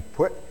that when you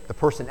put the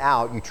person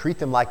out, you treat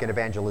them like an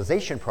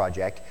evangelization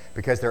project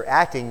because they're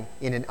acting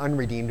in an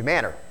unredeemed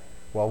manner.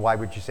 Well, why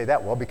would you say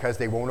that? Well, because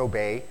they won't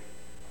obey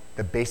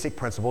the basic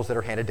principles that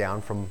are handed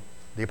down from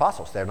the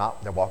apostles. They're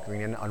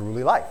walking in an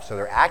unruly life. So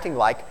they're acting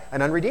like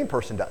an unredeemed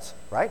person does,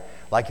 right?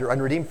 Like your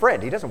unredeemed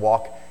friend. He doesn't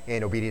walk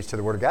in obedience to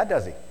the word of God,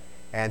 does he?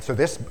 And so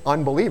this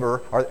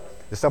unbeliever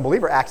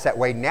acts that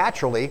way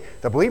naturally.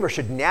 The believer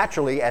should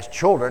naturally, as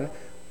children,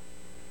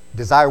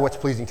 desire what's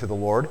pleasing to the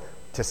Lord,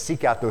 to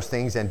seek out those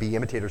things and be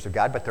imitators of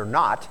God, but they're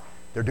not.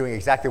 They're doing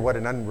exactly what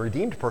an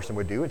unredeemed person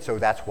would do, and so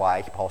that's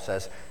why Paul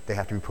says they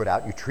have to be put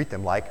out. You treat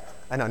them like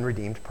an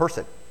unredeemed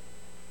person.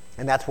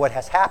 And that's what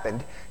has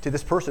happened to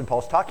this person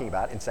Paul's talking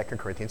about in 2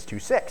 Corinthians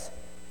 2:6.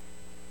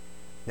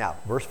 Now,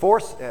 verse 4,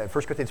 1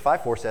 Corinthians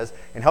 5:4 says,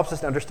 and helps us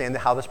to understand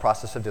how this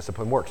process of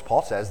discipline works.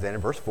 Paul says then in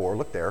verse 4,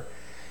 look there,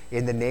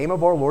 in the name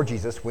of our Lord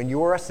Jesus, when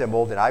you are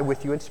assembled, and I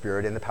with you in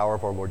spirit, in the power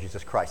of our Lord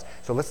Jesus Christ.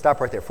 So let's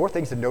stop right there. 4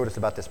 things to notice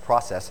about this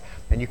process,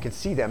 and you can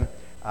see them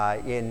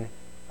in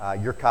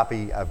your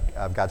copy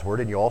of God's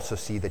Word, and you also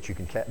see that you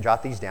can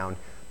jot these down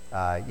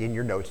in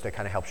your notes to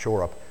kind of help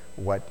shore up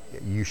what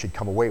you should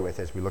come away with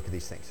as we look at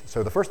these things.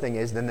 So the first thing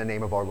is then the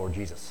name of our Lord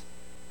Jesus.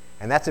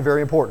 And that's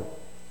very important,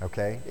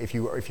 okay? If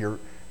you're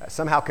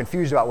somehow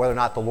confused about whether or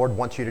not the Lord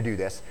wants you to do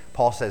this,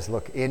 Paul says,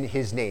 look, in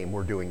his name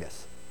we're doing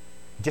this.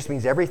 It just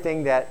means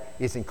everything that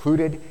is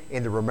included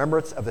in the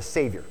remembrance of the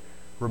Savior,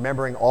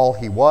 remembering all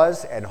he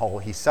was and all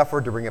he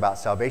suffered to bring about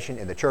salvation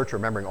in the church,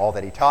 remembering all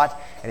that he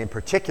taught, and in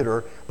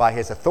particular by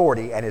his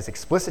authority and his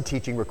explicit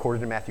teaching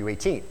recorded in Matthew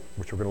 18,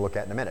 which we're going to look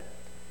at in a minute.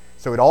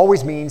 So it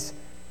always means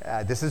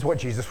this is what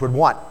Jesus would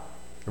want.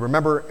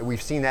 Remember,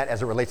 we've seen that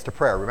as it relates to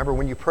prayer. Remember,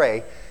 when you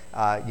pray,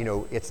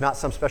 it's not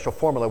some special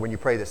formula when you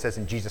pray that says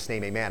in Jesus'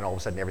 name, amen, and all of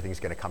a sudden everything's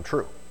going to come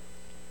true.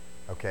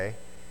 Okay?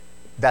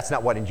 That's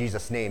not what in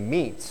Jesus' name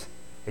means.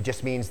 It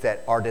just means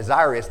that our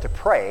desire is to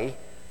pray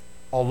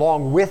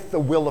along with the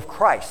will of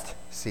Christ.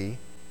 See?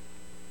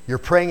 You're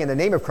praying in the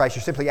name of Christ.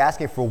 You're simply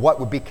asking for what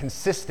would be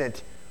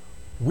consistent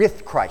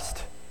with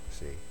Christ.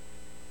 See?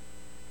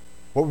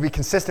 What would be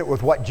consistent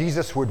with what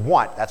Jesus would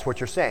want. That's what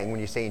you're saying when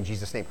you say in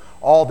Jesus' name.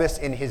 All this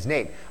in his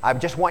name. I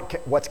just want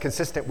what's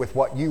consistent with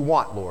what you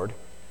want, Lord.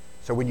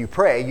 So when you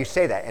pray, you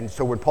say that. And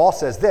so when Paul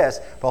says this,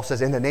 Paul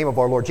says in the name of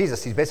our Lord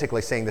Jesus, he's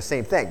basically saying the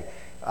same thing.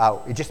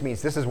 It just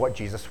means this is what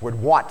Jesus would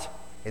want.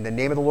 In the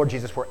name of the Lord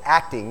Jesus, we're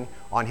acting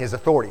on his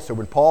authority. So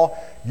when Paul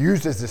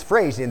uses this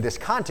phrase in this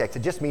context,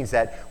 it just means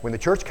that when the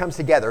church comes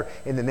together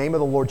in the name of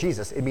the Lord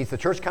Jesus, it means the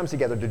church comes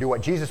together to do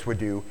what Jesus would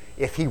do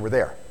if he were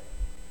there.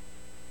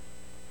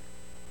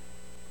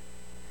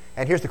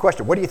 And here's the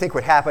question. What do you think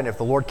would happen if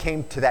the Lord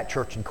came to that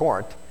church in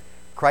Corinth,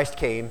 Christ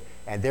came,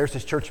 and there's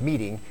this church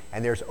meeting,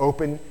 and there's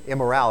open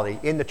immorality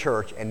in the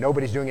church, and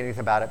nobody's doing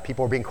anything about it,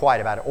 people are being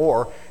quiet about it,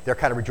 or they're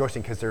kind of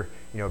rejoicing because they're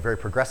very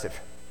progressive?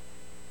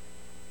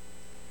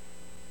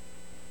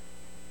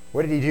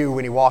 What did he do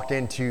when he walked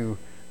into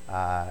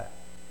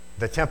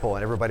the temple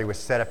and everybody was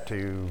set up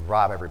to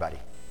rob everybody?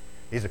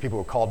 These are people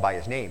who were called by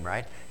his name,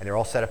 right? And they're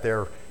all set up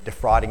there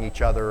defrauding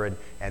each other,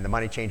 and the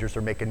money changers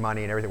are making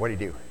money and everything. What did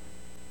he do?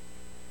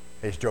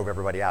 They just drove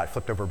everybody out,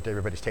 flipped over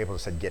everybody's table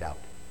and said, get out.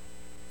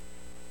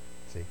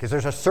 See, because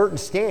there's a certain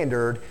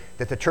standard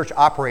that the church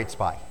operates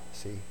by,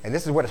 see? And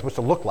this is what it's supposed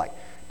to look like.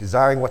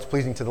 Desiring what's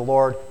pleasing to the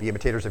Lord, be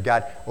imitators of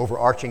God,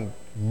 overarching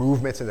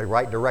movements in the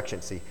right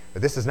direction, see?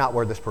 But this is not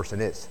where this person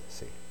is,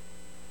 see?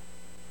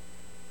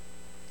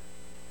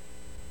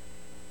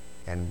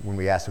 And when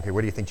we ask, okay,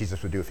 what do you think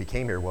Jesus would do if he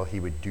came here? Well, he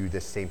would do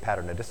this same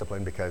pattern of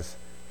discipline because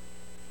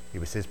it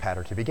was his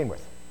pattern to begin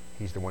with.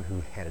 He's the one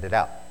who handed it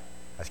out.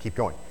 Let's keep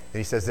going.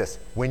 Then he says this,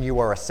 when you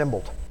are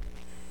assembled.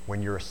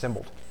 When you're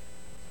assembled.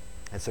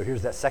 And so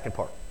here's that second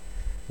part.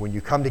 When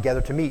you come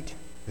together to meet,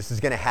 this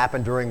is going to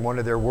happen during one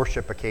of their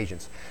worship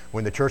occasions.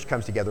 When the church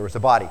comes together as a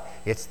body,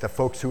 it's the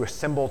folks who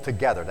assemble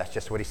together. That's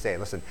just what he's saying.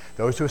 Listen,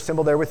 those who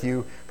assemble there with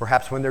you,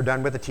 perhaps when they're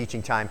done with the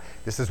teaching time,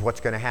 this is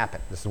what's going to happen.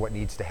 This is what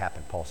needs to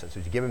happen, Paul says. So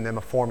he's giving them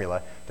a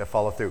formula to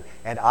follow through.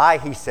 And I,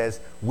 he says,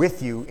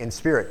 with you in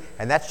spirit.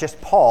 And that's just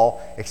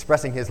Paul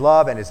expressing his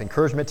love and his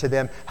encouragement to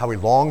them, how he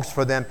longs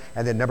for them.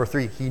 And then number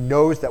 3, he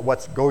knows that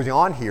what's going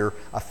on here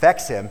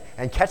affects him.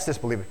 And catch this,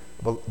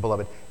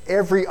 beloved,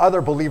 every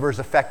other believer is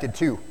affected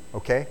too,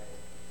 okay?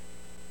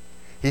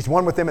 He's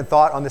one with them in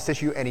thought on this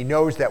issue, and he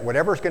knows that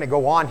whatever's going to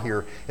go on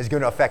here is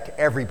going to affect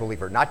every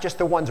believer, not just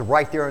the ones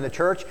right there in the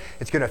church.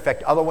 It's going to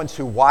affect other ones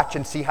who watch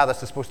and see how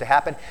this is supposed to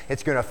happen.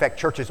 It's going to affect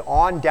churches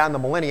on down the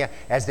millennia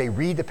as they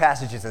read the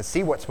passages and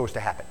see what's supposed to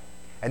happen.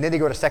 And then they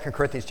go to 2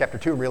 Corinthians chapter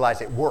 2 and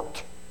realize it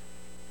worked.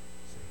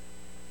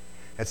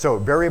 And so,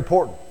 very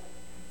important.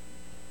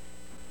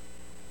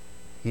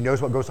 He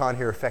knows what goes on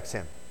here affects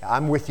him.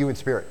 I'm with you in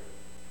spirit.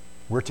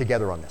 We're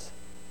together on this.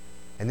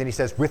 And then he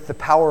says, with the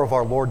power of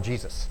our Lord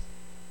Jesus.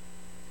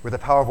 With the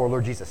power of our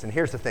Lord Jesus. And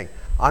here's the thing.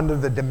 Under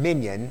the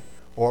dominion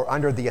or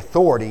under the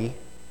authority,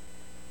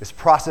 this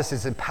process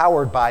is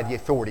empowered by the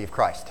authority of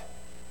Christ.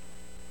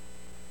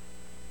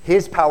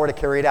 His power to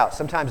carry it out.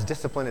 Sometimes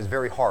discipline is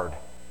very hard.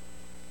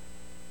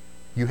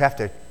 You have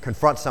to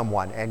confront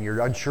someone and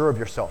you're unsure of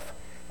yourself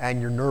and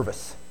you're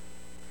nervous.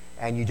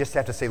 And you just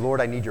have to say, Lord,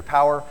 I need your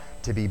power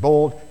to be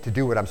bold, to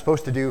do what I'm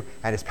supposed to do.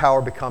 And his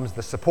power becomes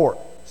the support,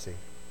 see,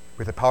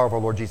 with the power of our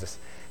Lord Jesus.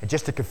 And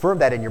just to confirm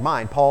that in your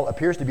mind, Paul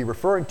appears to be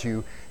referring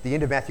to the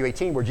end of Matthew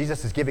 18, where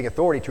Jesus is giving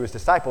authority to his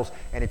disciples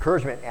and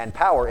encouragement and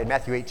power. In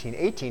Matthew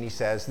 18:18, he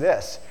says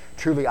this,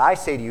 truly I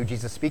say to you,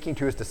 Jesus speaking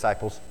to his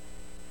disciples,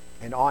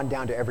 and on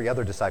down to every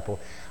other disciple,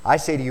 I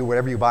say to you,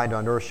 whatever you bind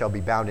on earth shall be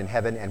bound in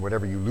heaven, and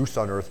whatever you loose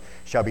on earth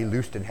shall be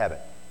loosed in heaven.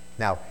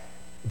 Now,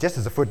 just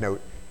as a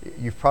footnote,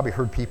 you've probably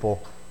heard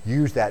people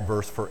use that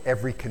verse for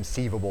every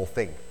conceivable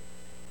thing.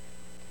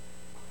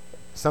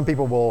 Some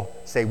people will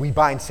say, we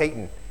bind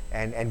Satan,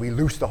 and we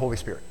loose the Holy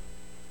Spirit.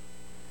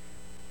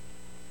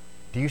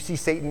 Do you see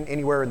Satan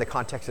anywhere in the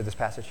context of this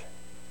passage?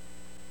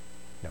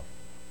 No.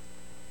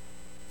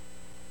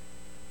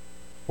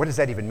 What does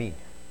that even mean,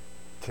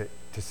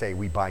 to say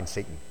we bind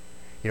Satan?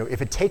 You know,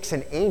 if it takes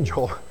an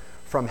angel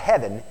from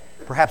heaven,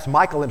 perhaps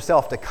Michael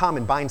himself, to come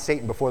and bind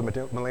Satan before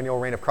the millennial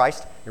reign of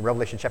Christ in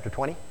Revelation chapter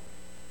 20,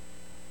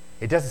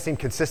 it doesn't seem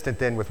consistent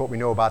then with what we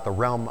know about the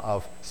realm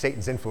of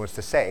Satan's influence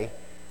to say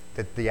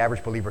that the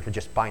average believer could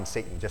just bind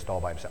Satan just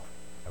all by himself.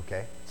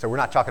 Okay? So we're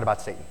not talking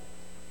about Satan.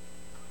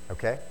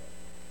 Okay?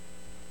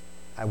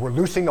 And we're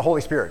loosing the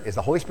Holy Spirit. Is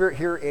the Holy Spirit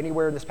here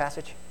anywhere in this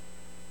passage?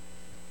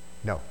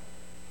 No.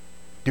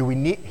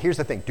 Here's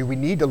the thing. Do we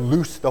need to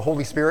loose the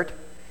Holy Spirit?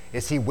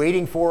 Is he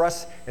waiting for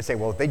us and say,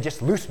 well, if they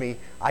just loose me,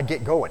 I'd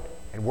get going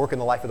and work in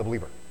the life of the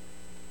believer?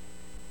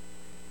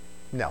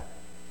 No.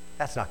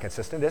 That's not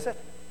consistent, is it?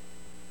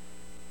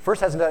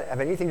 First, it doesn't have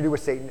anything to do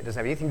with Satan. It doesn't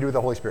have anything to do with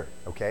the Holy Spirit.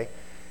 Okay?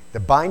 The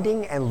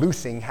binding and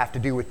loosing have to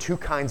do with two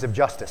kinds of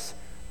justice.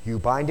 You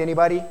bind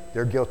anybody,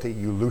 they're guilty.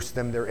 You loose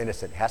them, they're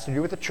innocent. It has to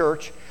do with the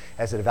church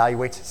as it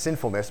evaluates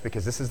sinfulness,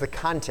 because this is the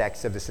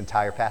context of this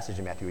entire passage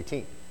in Matthew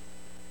 18.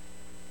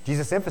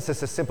 Jesus'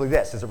 emphasis is simply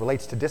this, as it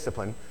relates to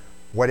discipline.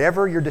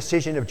 Whatever your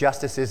decision of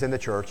justice is in the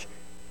church,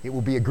 it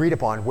will be agreed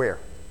upon where?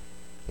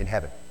 In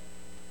heaven.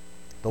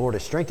 The Lord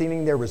is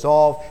strengthening their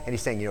resolve, and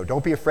he's saying,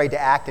 don't be afraid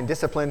to act in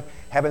discipline.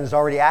 Heaven has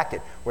already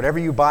acted. Whatever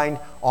you bind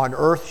on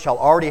earth shall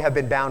already have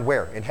been bound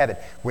where? In heaven.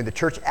 When the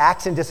church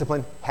acts in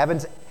discipline,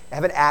 heaven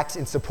acts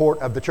in support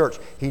of the church.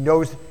 He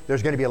knows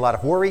there's going to be a lot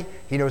of worry.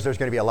 He knows there's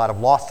going to be a lot of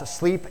lost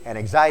sleep and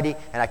anxiety,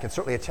 and I can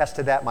certainly attest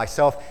to that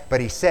myself.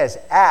 But he says,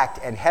 act,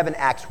 and heaven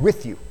acts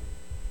with you.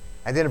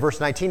 And then in verse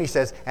 19 he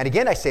says, and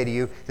again I say to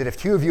you, that if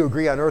two of you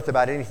agree on earth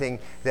about anything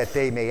that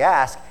they may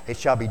ask, it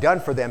shall be done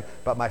for them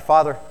by my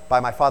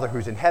Father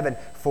who's in heaven.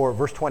 For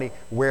verse 20,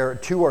 where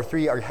 2 or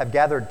 3 have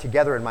gathered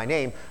together in my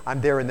name, I'm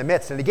there in the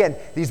midst. And again,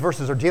 these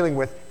verses are dealing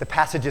with the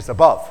passages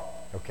above,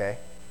 okay?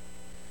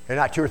 They're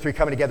not two or three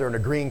coming together and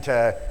agreeing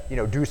to,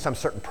 do some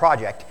certain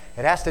project.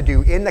 It has to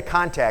do, in the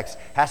context,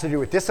 has to do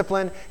with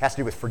discipline, has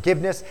to do with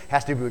forgiveness,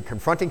 has to do with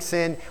confronting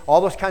sin,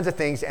 all those kinds of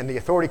things, and the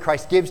authority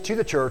Christ gives to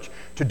the church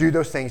to do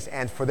those things,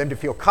 and for them to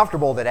feel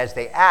comfortable that as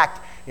they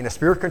act in a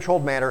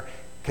spirit-controlled manner,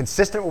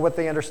 consistent with what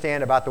they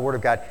understand about the Word of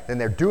God, then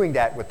they're doing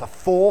that with the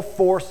full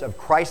force of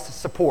Christ's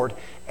support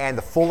and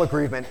the full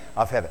agreement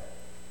of heaven.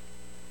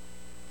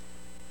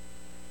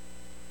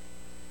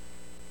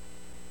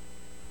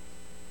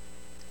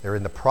 They're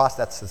in the process.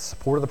 That's the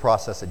support of the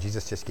process that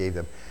Jesus just gave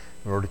them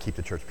in order to keep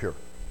the church pure.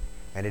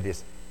 And it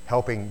is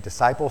helping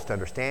disciples to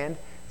understand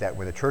that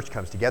when the church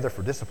comes together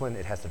for discipline,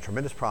 it has the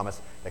tremendous promise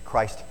that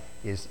Christ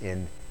is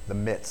in the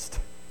midst.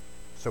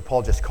 So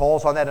Paul just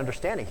calls on that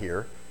understanding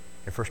here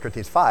in 1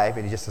 Corinthians 5,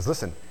 and he just says,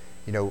 listen,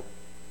 the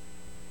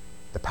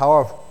power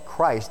of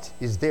Christ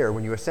is there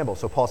when you assemble.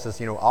 So Paul says,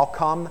 I'll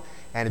come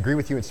and agree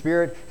with you in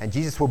spirit, and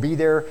Jesus will be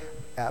there,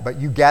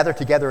 but you gather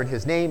together in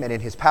his name and in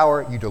his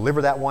power, you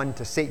deliver that one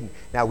to Satan.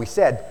 Now we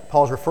said,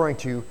 Paul's referring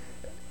to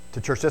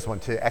church discipline,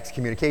 to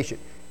excommunication.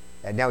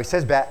 And now he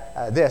says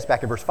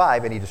back in verse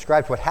 5, and he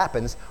describes what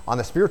happens on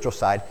the spiritual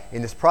side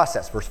in this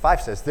process. Verse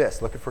 5 says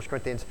this. Look at 1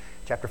 Corinthians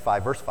chapter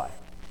 5, verse 5.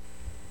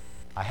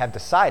 I have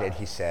decided,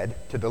 he said,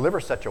 to deliver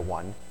such a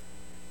one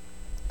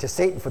to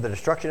Satan for the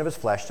destruction of his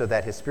flesh, so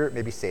that his spirit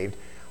may be saved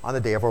on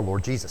the day of our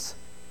Lord Jesus.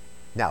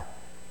 Now,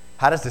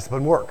 how does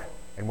discipline work?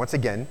 And once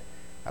again,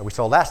 we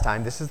saw last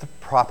time, this is the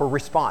proper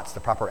response,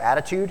 the proper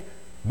attitude,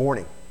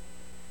 mourning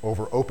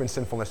over open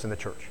sinfulness in the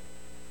church.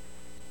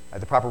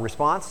 The proper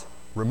response,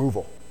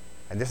 removal.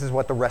 And this is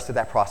what the rest of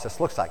that process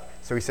looks like.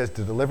 So he says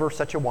to deliver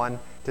such a one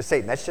to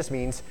Satan. That just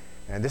means,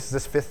 and this is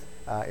this fifth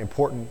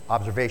important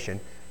observation,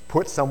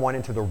 put someone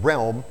into the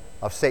realm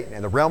of Satan.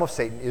 And the realm of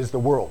Satan is the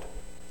world.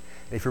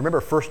 And if you remember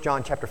 1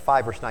 John chapter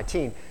 5, verse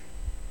 19,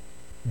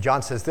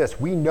 John says this,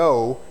 we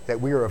know that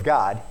we are of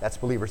God, that's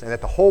believers, and that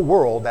the whole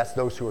world, that's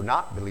those who are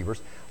not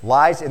believers,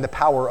 lies in the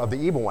power of the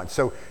evil one.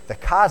 So the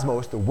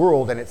cosmos, the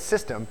world and its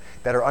system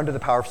that are under the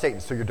power of Satan.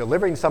 So you're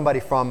delivering somebody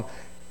from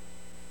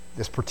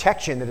this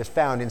protection that is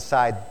found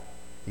inside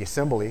the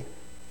assembly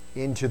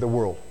into the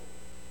world.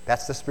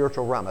 That's the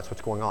spiritual realm. That's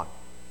what's going on.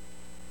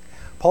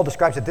 Paul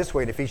describes it this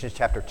way in Ephesians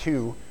chapter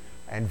 2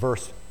 and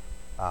verse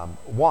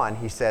 1.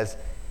 He says,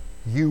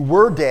 you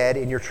were dead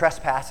in your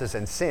trespasses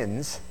and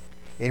sins,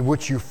 in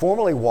which you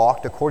formerly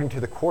walked according to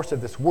the course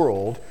of this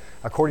world,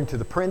 according to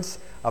the prince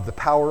of the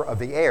power of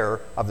the air,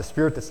 of the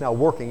spirit that's now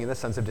working in the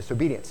sons of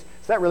disobedience.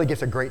 So that really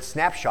gives a great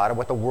snapshot of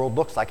what the world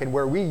looks like and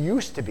where we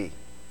used to be.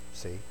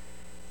 See?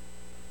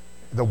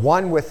 The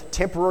one with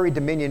temporary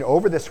dominion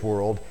over this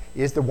world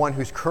is the one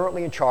who's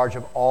currently in charge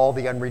of all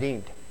the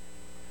unredeemed.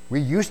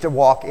 We used to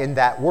walk in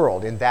that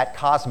world, in that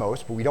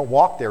cosmos, but we don't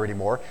walk there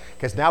anymore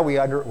because now we're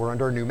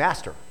under a new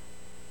master.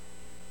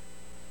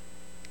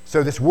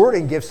 So this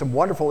wording gives some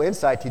wonderful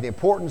insight to the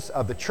importance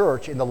of the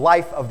church in the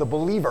life of the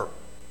believer.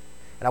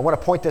 And I want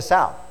to point this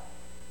out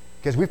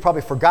because we've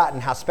probably forgotten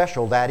how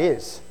special that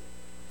is.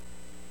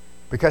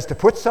 Because to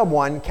put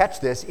someone, catch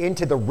this,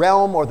 into the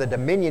realm or the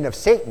dominion of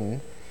Satan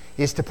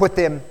is to put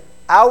them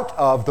out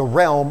of the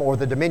realm or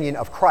the dominion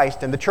of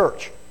Christ and the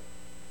church.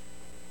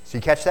 So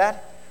you catch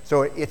that?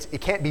 So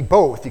it can't be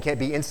both. You can't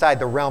be inside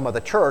the realm of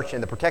the church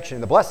and the protection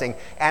and the blessing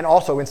and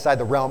also inside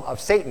the realm of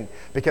Satan,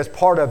 because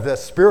part of the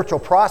spiritual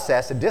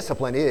process and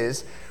discipline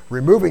is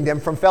removing them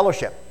from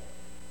fellowship.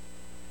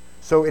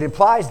 So it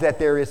implies that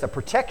there is a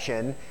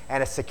protection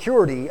and a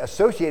security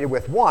associated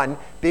with one,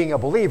 being a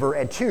believer,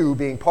 and two,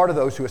 being part of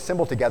those who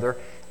assemble together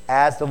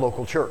as the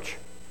local church.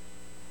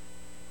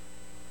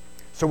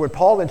 So when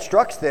Paul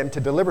instructs them to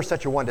deliver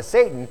such a one to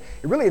Satan,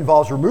 it really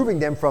involves removing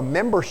them from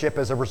membership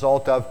as a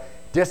result of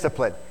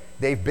discipline.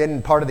 They've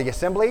been part of the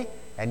assembly,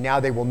 and now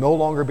they will no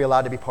longer be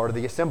allowed to be part of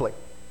the assembly.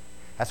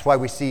 That's why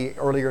we see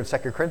earlier in 2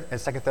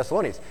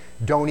 Thessalonians,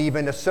 don't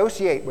even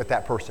associate with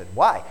that person.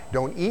 Why?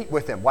 Don't eat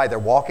with them. Why? They're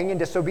walking in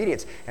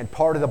disobedience. And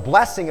part of the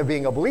blessing of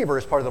being a believer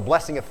is part of the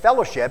blessing of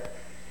fellowship,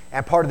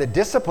 and part of the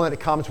discipline that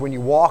comes when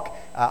you walk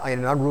in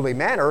an unruly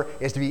manner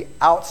is to be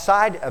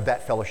outside of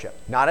that fellowship.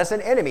 Not as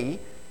an enemy,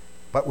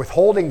 but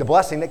withholding the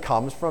blessing that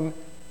comes from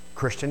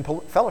Christian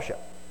fellowship.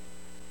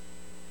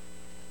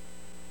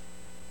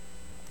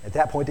 At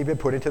that point, they've been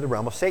put into the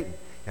realm of Satan.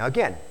 Now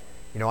again,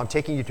 I'm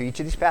taking you to each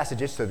of these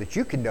passages so that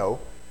you can know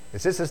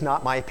that this is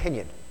not my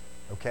opinion,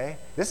 okay?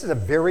 This is a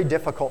very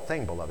difficult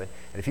thing, beloved.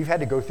 And if you've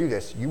had to go through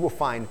this, you will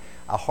find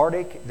a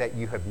heartache that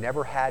you have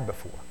never had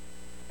before,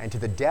 and to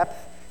the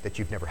depth that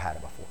you've never had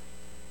it before.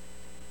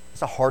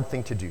 It's a hard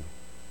thing to do.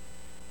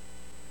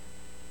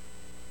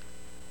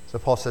 So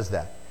Paul says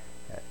that.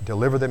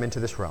 Deliver them into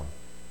this realm.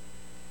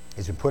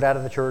 He's been put out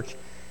of the church,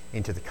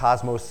 into the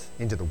cosmos,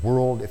 into the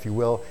world, if you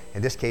will,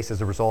 in this case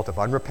as a result of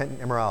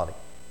unrepentant immorality.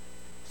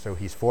 So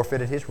he's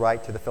forfeited his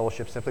right to the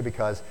fellowship simply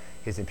because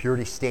his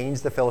impurity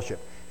stains the fellowship.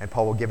 And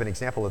Paul will give an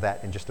example of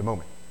that in just a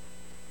moment.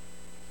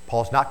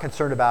 Paul's not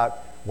concerned about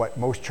what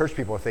most church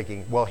people are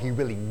thinking, well, he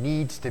really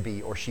needs to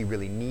be or she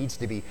really needs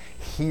to be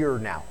here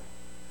now.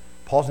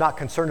 Paul's not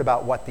concerned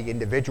about what the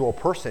individual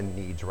person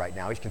needs right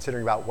now. He's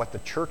considering about what the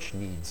church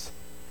needs.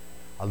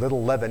 A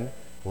little leaven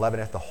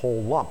leaveneth the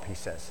whole lump, he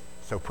says.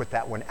 So put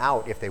that one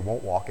out if they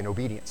won't walk in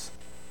obedience.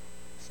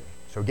 See?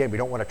 So again, we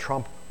don't want to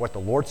trump what the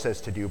Lord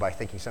says to do by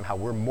thinking somehow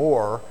we're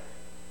more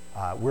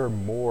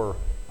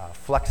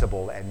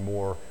flexible and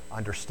more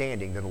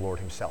understanding than the Lord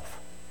himself,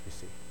 you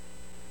see.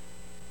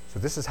 So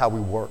this is how we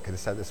work, and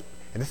this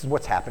is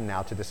what's happened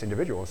now to this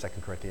individual in 2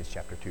 Corinthians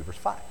chapter 2, verse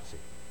 5, you see.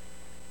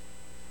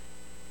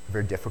 A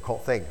very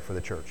difficult thing for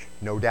the church,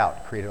 no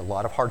doubt, created a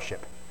lot of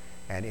hardship.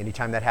 And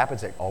anytime that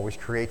happens, it always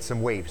creates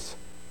some waves.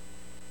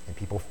 And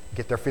people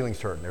get their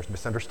feelings hurt, and there's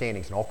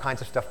misunderstandings, and all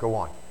kinds of stuff go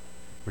on,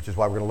 which is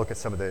why we're going to look at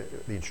some of the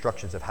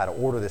instructions of how to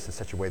order this in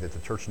such a way that the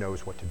church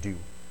knows what to do.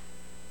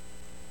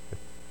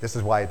 This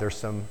is why there's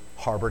some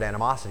harbored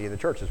animosity in the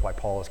church. This is why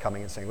Paul is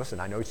coming and saying, listen,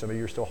 I know some of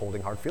you are still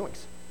holding hard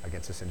feelings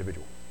against this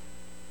individual.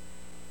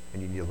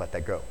 And you need to let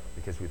that go,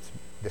 because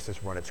this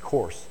has run its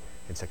course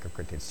in 2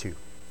 Corinthians 2.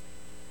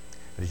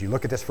 But as you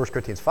look at this 1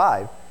 Corinthians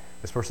 5,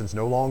 this person's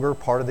no longer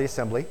part of the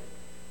assembly.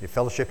 The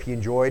fellowship he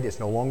enjoyed is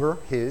no longer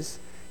his.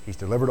 He's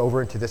delivered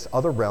over into this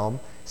other realm.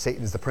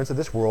 Satan is the prince of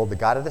this world, the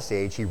god of this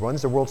age. He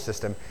runs the world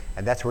system,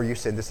 and that's where you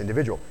send this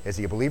individual. Is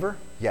he a believer?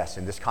 Yes,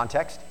 in this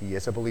context, he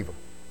is a believer.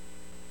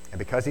 And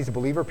because he's a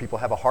believer, people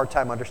have a hard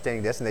time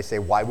understanding this, and they say,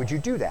 why would you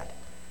do that?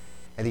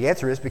 And the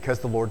answer is because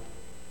the Lord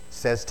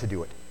says to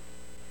do it.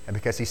 And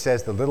because he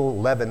says the little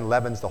leaven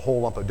leavens the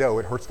whole lump of dough,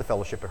 it hurts the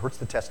fellowship, it hurts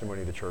the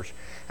testimony of the church.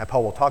 And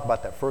Paul will talk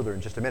about that further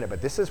in just a minute.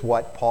 But this is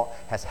what Paul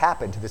has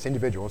happened to this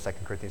individual in 2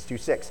 Corinthians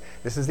 2:6.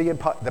 This is the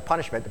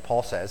punishment that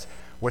Paul says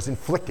was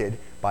inflicted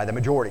by the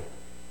majority.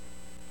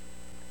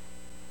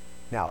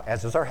 Now,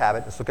 as is our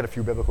habit, let's look at a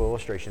few biblical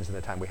illustrations in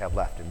the time we have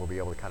left, and we'll be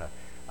able to kind of,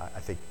 I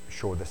think,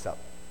 shore this up.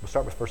 We'll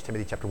start with 1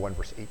 Timothy chapter 1,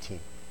 verse 18.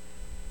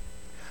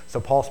 So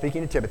Paul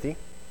speaking to Timothy,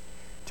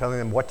 telling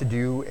them what to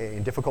do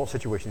in difficult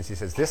situations. He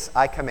says, this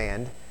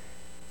command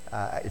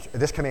I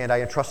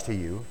entrust to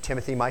you,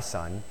 Timothy, my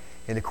son,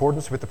 in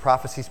accordance with the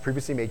prophecies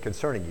previously made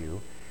concerning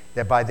you,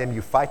 that by them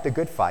you fight the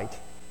good fight,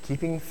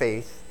 keeping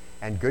faith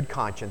and good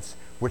conscience,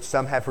 which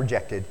some have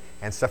rejected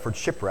and suffered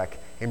shipwreck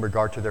in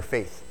regard to their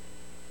faith.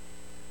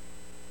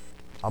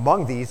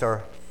 Among these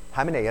are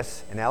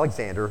Hymenaeus and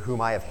Alexander,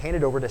 whom I have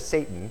handed over to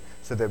Satan,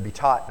 so they'll be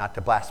taught not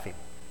to blaspheme.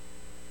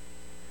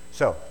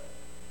 So,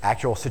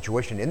 actual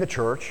situation in the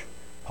church.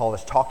 Paul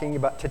is talking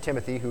about to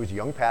Timothy, who is a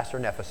young pastor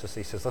in Ephesus.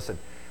 He says, listen,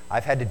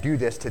 I've had to do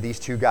this to these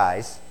two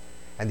guys.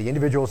 And the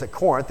individuals at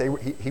Corinth,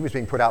 he was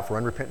being put out for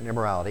unrepentant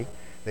immorality.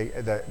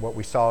 What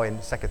we saw in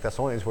 2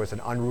 Thessalonians was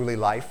an unruly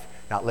life,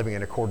 not living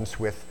in accordance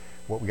with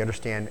what we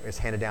understand is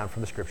handed down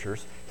from the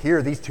scriptures.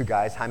 Here, these two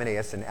guys,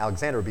 Hymenaeus and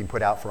Alexander, are being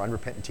put out for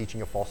unrepentant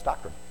teaching of false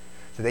doctrine.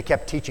 So they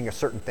kept teaching a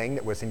certain thing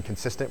that was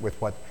inconsistent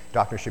with what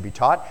doctrine should be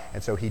taught,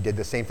 and so he did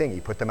the same thing. He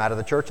put them out of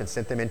the church and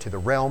sent them into the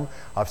realm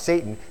of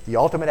Satan, the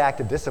ultimate act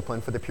of discipline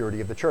for the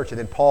purity of the church. And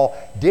then Paul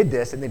did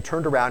this and then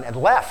turned around and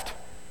left,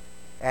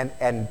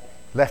 and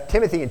left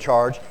Timothy in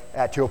charge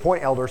to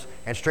appoint elders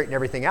and straighten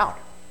everything out.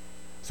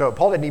 So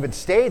Paul didn't even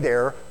stay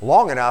there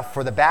long enough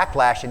for the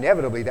backlash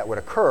inevitably that would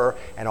occur,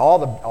 and all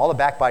the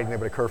backbiting that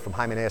would occur from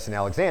Hymenaeus and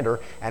Alexander,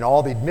 and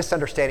all the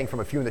misunderstanding from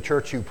a few in the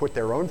church who put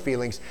their own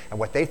feelings and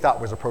what they thought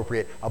was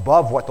appropriate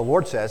above what the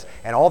Lord says,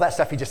 and all that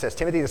stuff. He just says,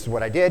 Timothy, this is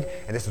what I did,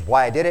 and this is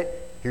why I did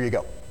it. Here you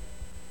go.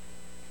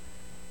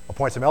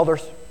 Appoint some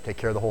elders, take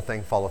care of the whole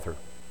thing, follow through.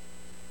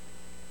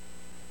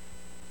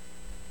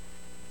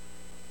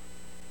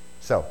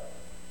 So,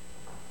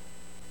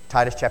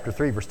 Titus chapter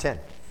 3, verse 10.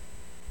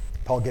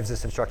 Paul gives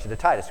this instruction to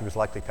Titus, who was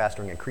likely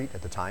pastoring in Crete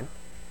at the time.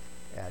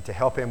 To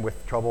help him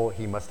with trouble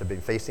he must have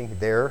been facing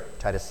there.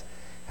 Titus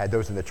had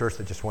those in the church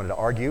that just wanted to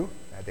argue.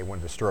 They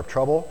wanted to stir up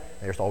trouble.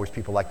 And there's always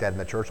people like that in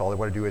the church. All they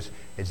want to do is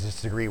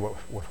disagree with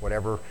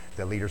whatever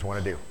the leaders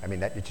want to do. I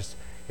mean,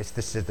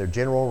 this is their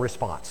general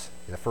response.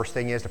 The first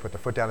thing is to put their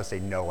foot down and say,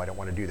 no, I don't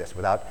want to do this,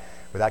 without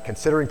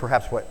considering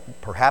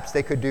perhaps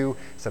they could do,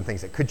 some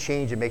things that could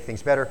change and make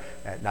things better,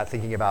 not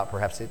thinking about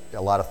perhaps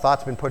a lot of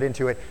thought's been put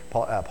into it.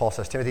 Paul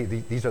says,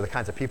 Timothy, these are the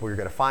kinds of people you're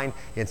going to find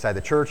inside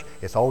the church.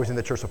 It's always in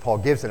the church. So Paul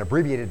gives an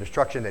abbreviated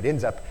instruction that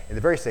ends up in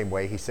the very same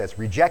way. He says,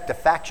 reject a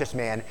factious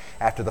man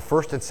after the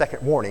first and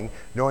second warning,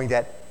 knowing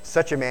that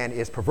such a man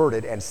is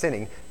perverted and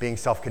sinning, being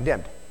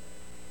self-condemned.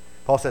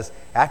 Paul says,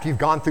 after you've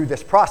gone through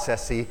this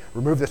process,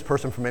 remove this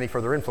person from any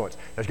further influence.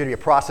 There's going to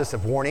be a process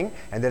of warning,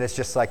 and then it's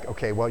just like,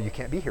 okay, well, you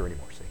can't be here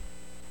anymore,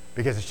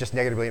 because it's just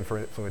negatively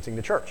influencing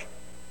the church.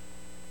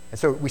 And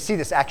so we see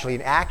this actually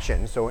in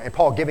action. And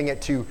Paul giving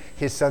it to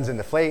his sons in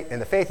the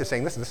faith is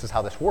saying, listen, this is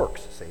how this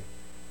works, see.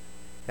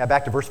 Now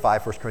back to verse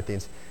 5, 1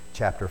 Corinthians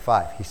chapter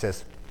 5. He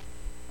says,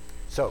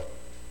 so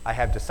I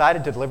have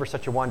decided to deliver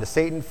such a one to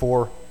Satan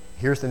for,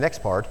 here's the next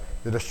part,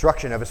 the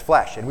destruction of his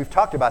flesh. And we've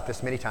talked about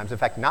this many times. In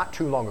fact, not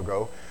too long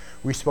ago,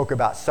 we spoke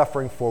about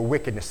suffering for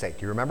wickedness' sake.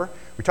 Do you remember?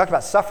 We talked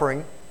about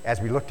suffering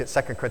as we looked at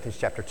 2 Corinthians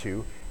chapter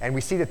 2, and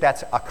we see that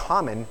that's a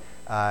common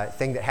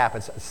thing that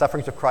happens. The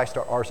sufferings of Christ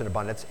are ours in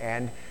abundance,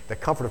 and the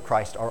comfort of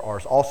Christ are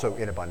ours also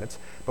in abundance.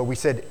 But we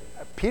said,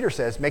 Peter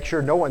says, make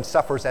sure no one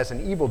suffers as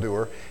an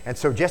evildoer. And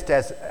so just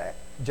as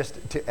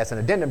as an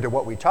addendum to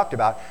what we talked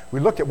about, we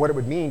looked at what it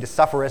would mean to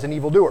suffer as an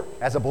evildoer.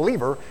 As a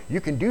believer,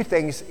 you can do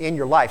things in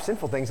your life,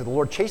 sinful things that the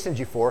Lord chastens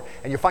you for,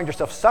 and you find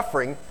yourself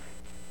suffering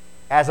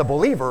as a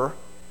believer,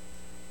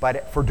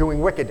 but for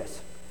doing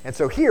wickedness. And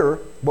so here,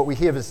 what we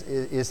have is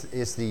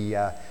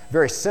the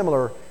very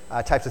similar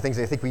types of things.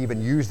 And I think we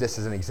even use this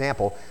as an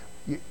example.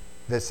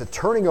 This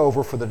turning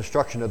over for the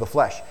destruction of the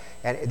flesh.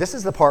 And this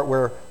is the part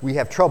where we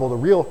have trouble. The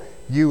real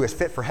you is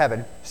fit for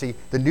heaven. See,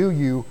 the new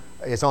you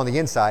is on the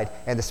inside,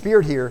 and the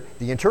spirit here,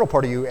 the internal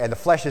part of you, and the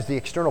flesh is the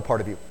external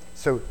part of you.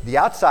 So the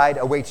outside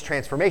awaits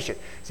transformation.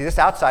 See, this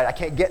outside, I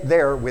can't get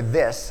there with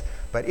this,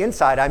 but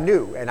inside I'm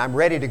new, and I'm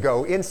ready to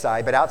go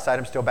inside, but outside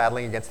I'm still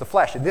battling against the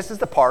flesh. And this is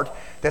the part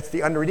that's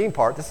the unredeemed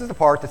part. This is the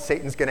part that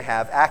Satan's going to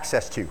have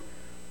access to.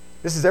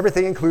 This is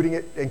everything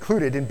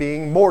included in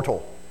being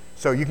mortal.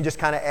 So you can just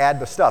kind of add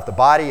the stuff, the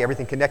body,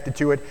 everything connected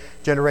to it,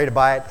 generated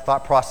by it, the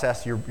thought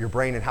process, your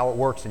brain and how it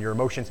works, and your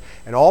emotions,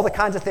 and all the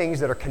kinds of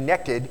things that are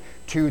connected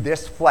to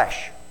this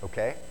flesh,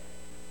 okay?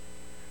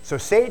 So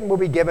Satan will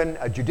be given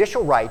a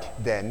judicial right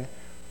then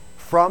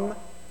from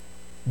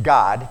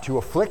God to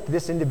afflict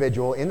this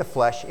individual in the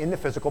flesh, in the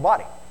physical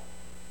body.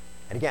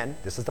 And again,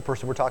 this is the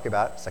person we're talking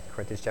about, 2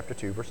 Corinthians chapter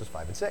 2, verses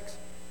 5 and 6.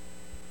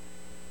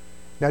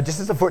 Now,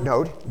 just as a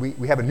footnote,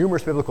 we have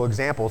numerous biblical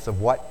examples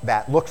of what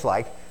that looks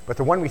like, but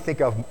the one we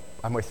think of,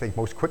 I'm going to think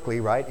most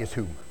quickly, right, is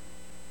whom?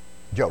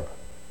 Job,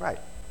 right.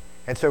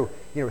 And so,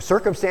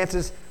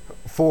 circumstances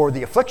for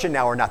the affliction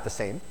now are not the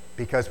same,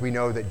 because we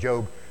know that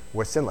Job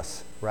was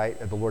sinless, right?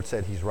 The Lord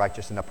said he's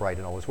righteous and upright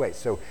in all his ways.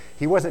 So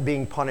he wasn't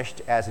being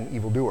punished as an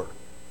evildoer.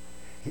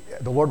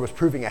 The Lord was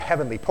proving a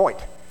heavenly point.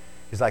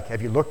 He's like,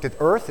 have you looked at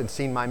earth and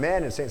seen my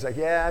men? And Satan's like,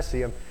 yeah, I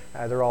see them.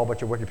 They're all a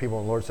bunch of wicked people.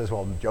 And the Lord says,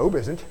 well, Job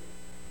isn't.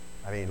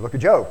 I mean, look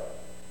at Job.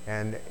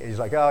 And he's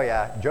like, oh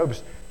yeah,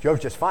 Job's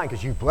just fine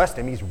because you blessed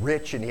him. He's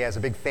rich and he has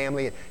a big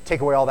family. And take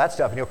away all that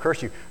stuff and he'll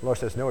curse you. The Lord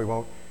says, no, he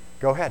won't.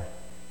 Go ahead.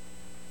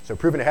 So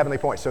proving a heavenly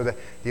point. So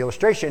the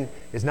illustration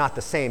is not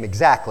the same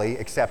exactly,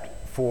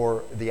 except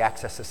for the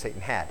access that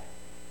Satan had.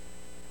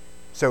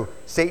 So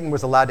Satan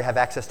was allowed to have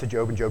access to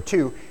Job in Job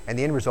 2, and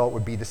the end result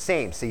would be the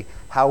same. See,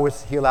 how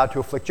was he allowed to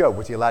afflict Job?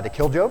 Was he allowed to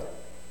kill Job?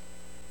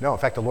 No, in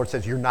fact, the Lord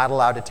says you're not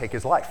allowed to take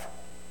his life.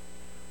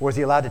 Was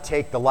he allowed to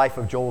take the life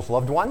of Joel's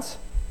loved ones?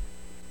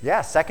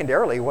 Yeah,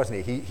 secondarily,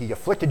 wasn't he? He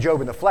afflicted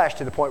Job in the flesh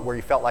to the point where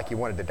he felt like he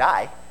wanted to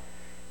die,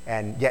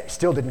 and yet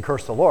still didn't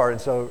curse the Lord.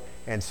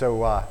 And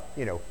so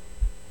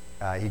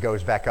he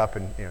goes back up,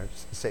 and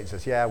Satan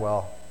says, yeah,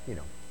 well,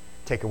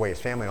 take away his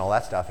family and all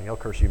that stuff, and he'll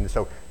curse you. And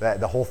so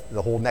the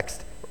whole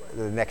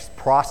next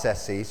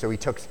process. See, so he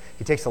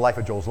takes the life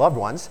of Joel's loved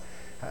ones.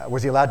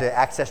 Was he allowed to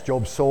access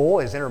Job's soul,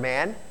 his inner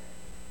man?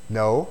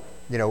 No.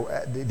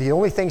 The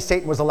only thing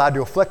Satan was allowed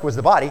to afflict was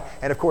the body,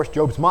 and of course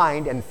Job's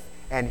mind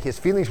and his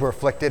feelings were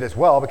afflicted as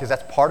well, because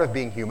that's part of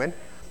being human.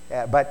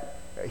 But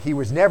he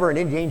was never in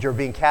any danger of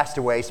being cast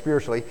away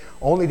spiritually.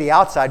 Only the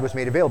outside was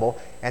made available,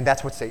 and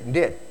that's what Satan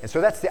did. And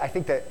so that's I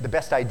think the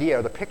best idea,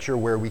 or the picture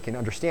where we can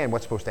understand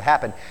what's supposed to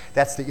happen.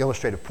 That's the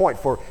illustrative point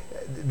for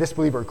this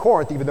believer in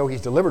Corinth. Even though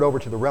he's delivered over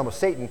to the realm of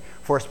Satan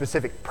for a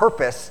specific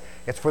purpose,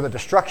 it's for the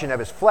destruction of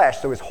his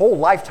flesh. So his whole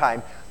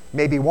lifetime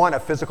may be one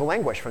of physical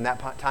anguish from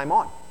that time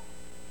on.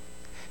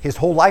 His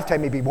whole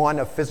lifetime may be one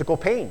of physical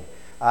pain.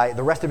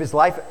 The rest of his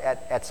life,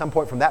 at some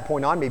point from that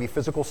point on, may be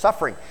physical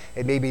suffering.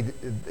 It may be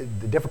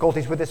the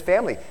difficulties with his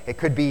family. It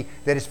could be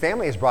that his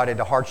family is brought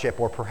into hardship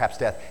or perhaps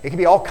death. It could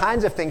be all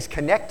kinds of things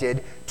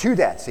connected to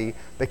that, see?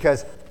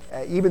 Because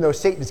even though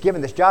Satan is given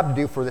this job to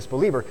do for this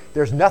believer,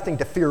 there's nothing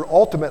to fear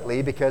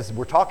ultimately, because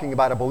we're talking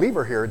about a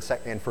believer here in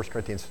 1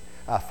 Corinthians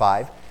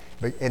 5.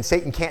 And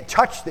Satan can't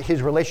touch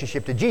his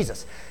relationship to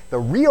Jesus. The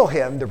real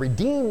him, the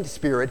redeemed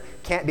spirit,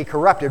 can't be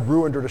corrupted,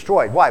 ruined, or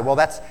destroyed. Why? Well,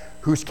 that's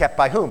who's kept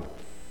by whom.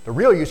 The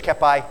real you is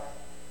kept by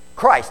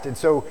Christ. And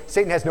so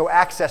Satan has no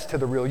access to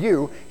the real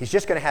you. He's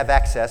just going to have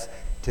access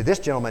to this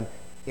gentleman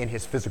in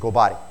his physical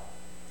body.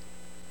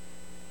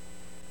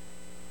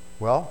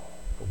 Well,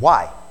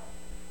 why?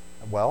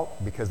 Well,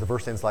 because the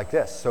verse ends like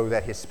this: so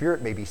that his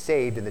spirit may be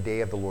saved in the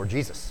day of the Lord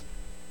Jesus.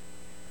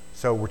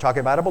 So we're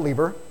talking about a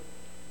believer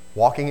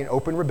walking in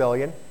open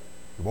rebellion.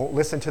 He won't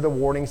listen to the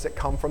warnings that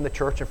come from the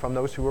church and from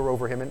those who are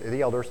over him and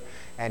the elders.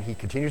 And he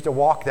continues to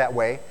walk that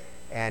way.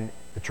 And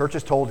the church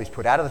is told he's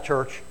put out of the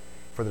church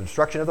for the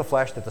destruction of the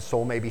flesh, that the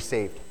soul may be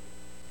saved.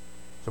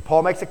 So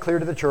Paul makes it clear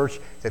to the church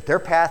that their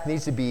path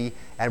needs to be,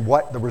 and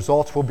what the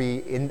results will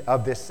be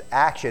of this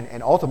action.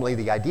 And ultimately,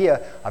 the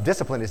idea of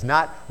discipline is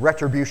not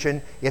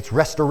retribution, it's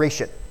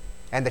restoration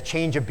and the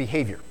change of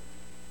behavior.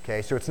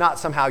 Okay, so it's not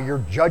somehow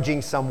you're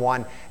judging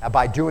someone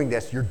by doing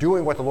this. You're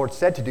doing what the Lord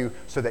said to do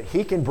so that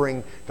he can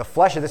bring the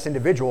flesh of this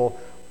individual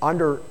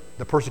under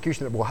the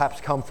persecution that will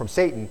perhaps come from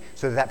Satan,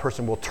 so that that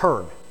person will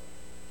turn.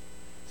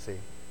 See?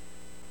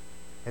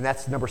 And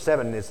that's number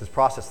 7, is this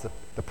process,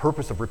 the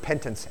purpose of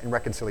repentance and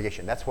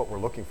reconciliation. That's what we're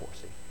looking for,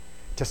 see?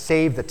 To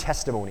save the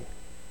testimony.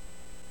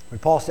 When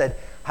Paul said,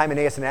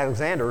 Hymenaeus and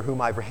Alexander, whom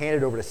I've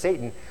handed over to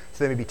Satan,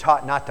 so they may be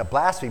taught not to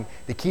blaspheme,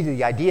 the key to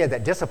the idea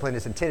that discipline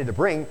is intended to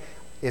bring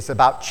is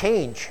about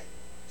change.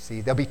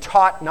 See, they'll be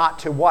taught not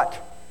to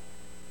what?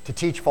 To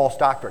teach false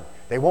doctrine.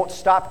 They won't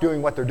stop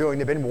doing what they're doing.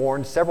 They've been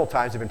warned several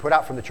times. They've been put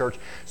out from the church.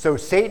 So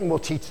Satan will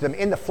teach them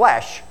in the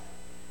flesh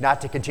not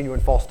to continue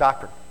in false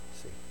doctrine.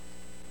 See?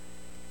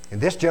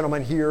 And this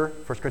gentleman here,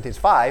 1 Corinthians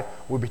 5,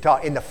 will be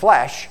taught in the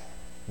flesh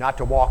not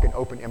to walk in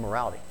open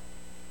immorality.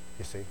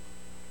 You see?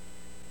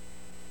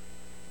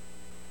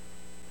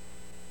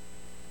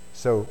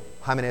 So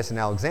Hymenaeus and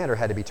Alexander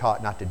had to be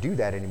taught not to do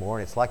that anymore,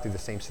 and it's likely the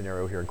same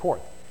scenario here in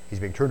Corinth. He's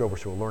being turned over,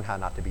 so he'll learn how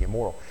not to be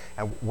immoral.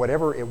 And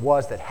whatever it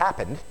was that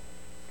happened,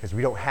 because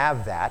we don't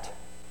have that,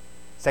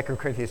 2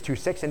 Corinthians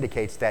 2:6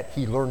 indicates that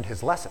he learned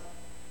his lesson.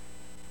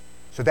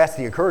 So that's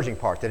the encouraging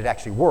part, that it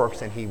actually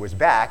works, and he was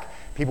back.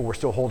 People were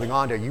still holding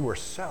on to, you were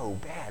so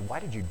bad. Why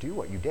did you do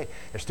what you did?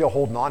 They're still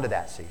holding on to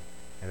that, see?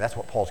 And that's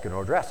what Paul's going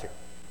to address here.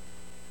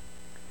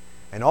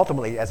 And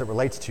ultimately, as it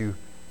relates to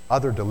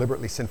other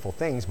deliberately sinful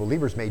things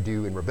believers may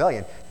do in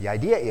rebellion, the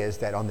idea is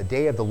that on the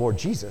day of the Lord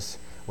Jesus,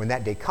 when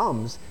that day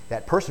comes,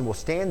 that person will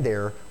stand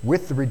there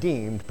with the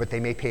redeemed, but they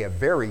may pay a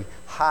very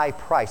high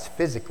price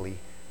physically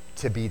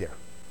to be there.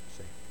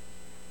 See?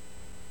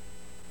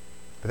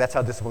 But that's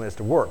how discipline is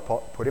to work.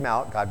 Paul, put him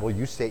out. God will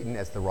use Satan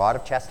as the rod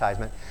of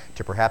chastisement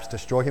to perhaps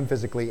destroy him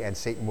physically, and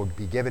Satan will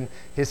be given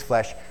his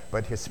flesh,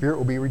 but his spirit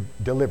will be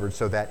delivered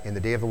so that in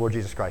the day of the Lord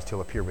Jesus Christ,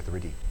 he'll appear with the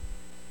redeemed.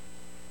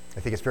 I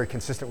think it's very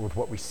consistent with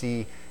what we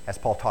see as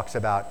Paul talks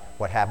about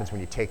what happens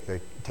when you take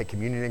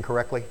communion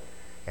incorrectly.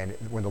 And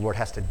when the Lord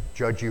has to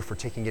judge you for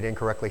taking it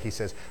incorrectly, he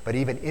says, but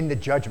even in the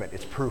judgment,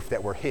 it's proof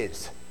that we're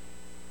his,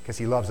 because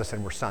he loves us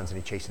and we're sons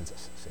and he chastens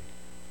us. See?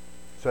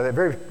 So they're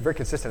very, very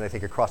consistent, I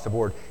think, across the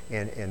board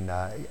in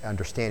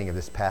understanding of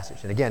this passage.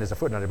 And again, as a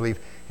footnote, I believe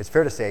it's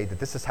fair to say that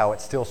this is how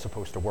it's still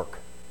supposed to work.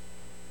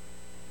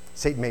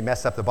 Satan may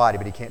mess up the body,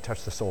 but he can't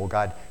touch the soul.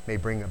 God may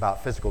bring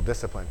about physical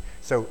discipline.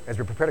 So as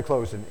we prepare to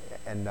close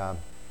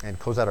and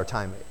close out our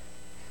time,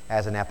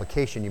 as an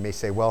application, you may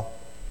say, well,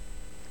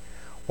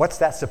 what's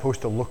that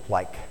supposed to look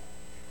like?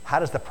 How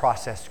does the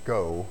process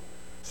go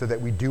so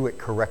that we do it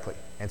correctly?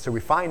 And so we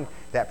find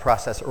that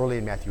process early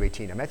in Matthew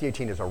 18. Now, Matthew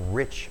 18 is a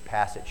rich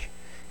passage.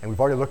 And we've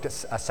already looked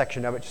at a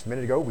section of it just a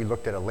minute ago. We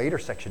looked at a later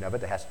section of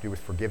it that has to do with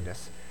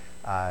forgiveness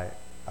a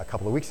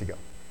couple of weeks ago.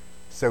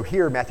 So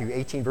here, Matthew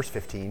 18, verse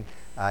 15,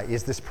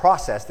 is this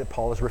process that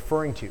Paul is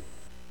referring to.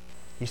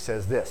 He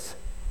says this.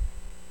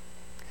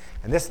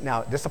 And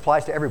this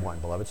applies to everyone,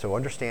 beloved, so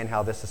understand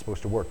how this is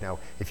supposed to work. Now,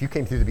 if you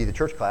came through the Be the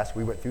Church class,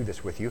 we went through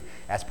this with you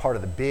as part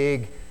of the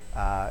big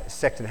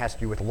section that has to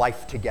do with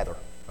life together,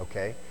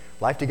 okay?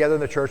 Life together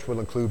in the church will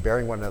include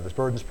bearing one another's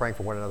burdens, praying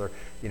for one another,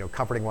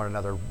 comforting one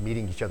another,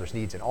 meeting each other's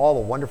needs, and all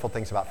the wonderful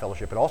things about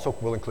fellowship. It also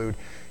will include,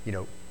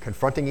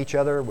 confronting each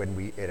other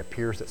when it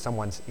appears that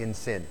someone's in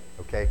sin,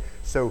 okay?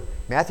 So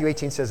Matthew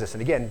 18 says this,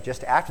 and again,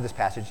 just after this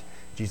passage,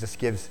 Jesus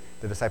gives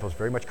the disciples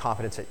very much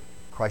confidence that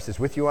Christ is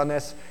with you on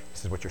this.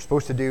 This is what you're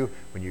supposed to do.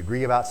 When you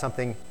agree about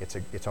something,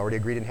 it's already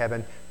agreed in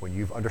heaven. When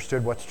you've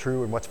understood what's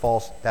true and what's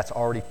false, that's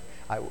already,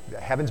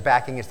 heaven's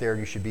backing is there.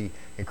 You should be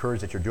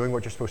encouraged that you're doing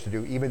what you're supposed to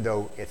do, even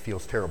though it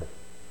feels terrible.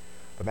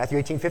 But Matthew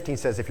 18:15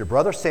 says, if your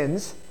brother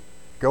sins,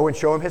 go and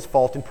show him his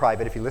fault in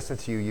private. If he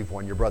listens to you, you've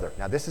won your brother.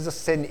 Now, this is a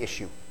sin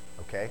issue,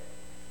 okay?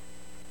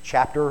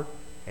 Chapter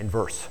and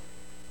verse.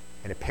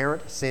 An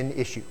apparent sin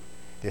issue.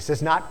 This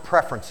is not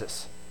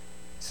preferences.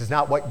 This is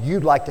not what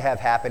you'd like to have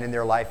happen in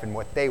their life and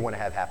what they want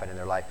to have happen in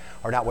their life,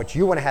 or not what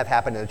you want to have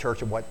happen in the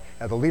church and what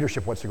the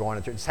leadership wants to go on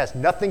in the church. This has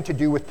nothing to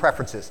do with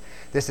preferences.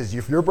 This is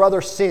if your brother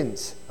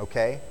sins,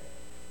 okay?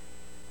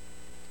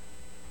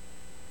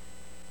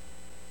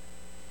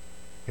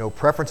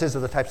 Preferences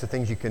are the types of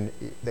things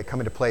that come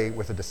into play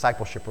with a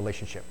discipleship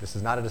relationship. This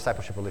is not a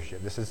discipleship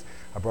relationship. This is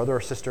a brother or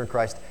sister in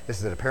Christ. This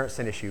is an apparent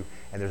sin issue,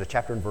 and there's a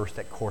chapter and verse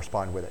that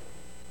correspond with it.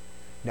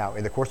 Now,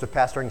 in the course of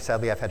pastoring,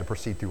 sadly, I've had to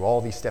proceed through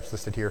all these steps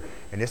listed here,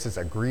 and this is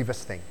a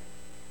grievous thing.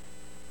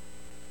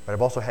 But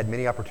I've also had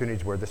many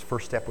opportunities where this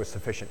first step was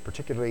sufficient,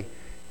 particularly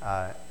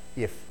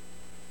if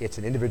it's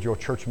an individual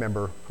church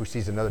member who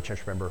sees another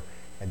church member,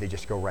 and they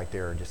just go right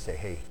there and just say,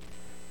 hey,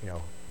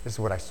 this is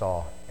what I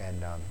saw,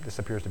 and this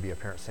appears to be a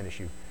apparent sin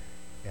issue,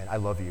 and I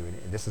love you,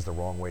 and this is the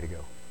wrong way to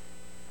go.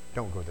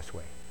 Don't go this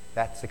way.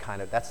 That's the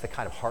kind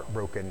of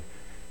heartbroken,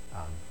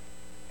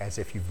 as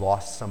if you've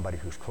lost somebody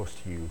who's close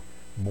to you,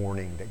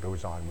 mourning that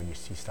goes on when you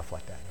see stuff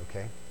like that,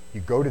 okay? You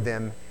go to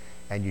them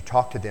and you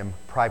talk to them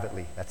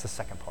privately. That's the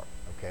second part,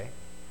 okay?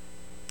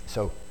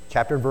 So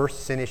chapter and verse,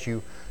 sin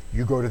issue,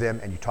 you go to them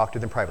and you talk to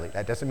them privately.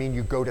 That doesn't mean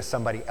you go to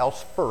somebody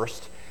else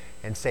first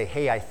and say,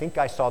 hey, I think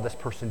I saw this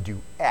person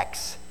do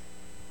X.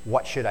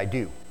 What should I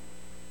do?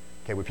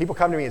 Okay, when people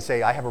come to me and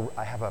say, I have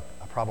a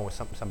problem with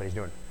something somebody's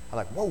doing, I'm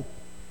like, whoa.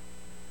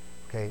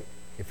 Okay,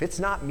 if it's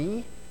not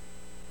me,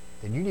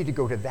 then you need to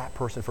go to that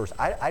person first.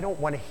 I don't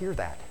want to hear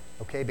that.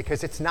 Okay,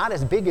 because it's not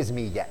as big as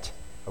me yet,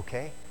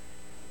 okay?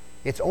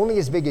 It's only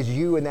as big as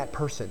you and that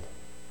person.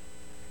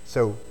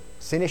 So,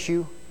 sin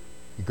issue,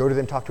 you go to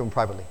them, talk to them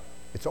privately.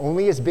 It's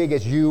only as big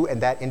as you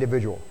and that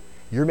individual.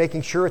 You're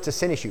making sure it's a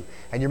sin issue,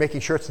 and you're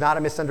making sure it's not a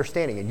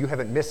misunderstanding, and you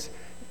haven't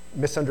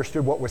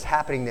misunderstood what was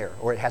happening there,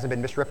 or it hasn't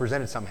been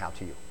misrepresented somehow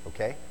to you,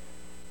 okay?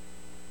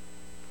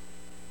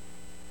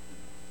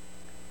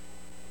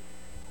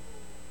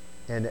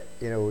 And,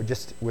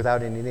 just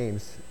without any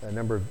names, a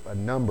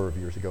number of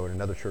years ago in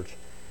another church,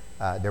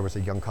 there was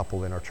a young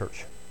couple in our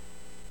church.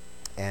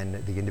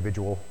 And the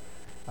individual,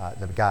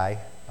 the guy,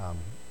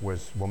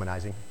 was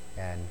womanizing,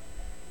 and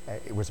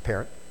it was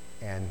apparent.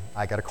 And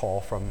I got a call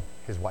from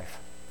his wife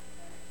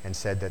and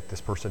said that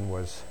this person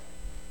was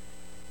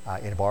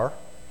in a bar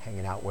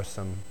hanging out with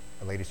some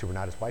ladies who were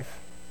not his wife.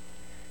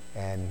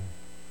 And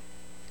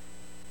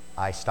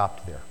I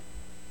stopped there,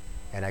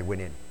 and I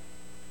went in.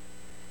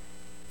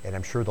 And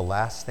I'm sure the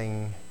last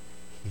thing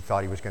he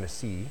thought he was going to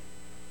see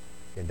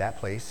in that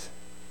place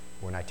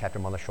when I tapped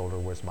him on the shoulder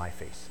was my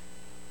face.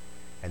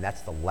 And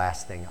that's the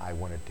last thing I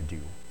wanted to do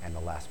and the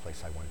last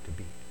place I wanted to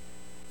be.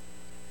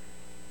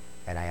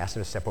 And I asked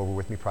him to step over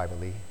with me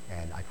privately,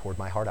 and I poured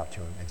my heart out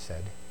to him and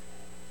said,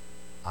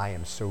 I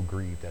am so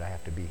grieved that I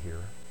have to be here,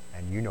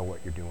 and you know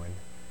what you're doing,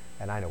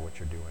 and I know what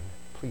you're doing.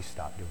 Please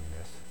stop doing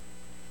this.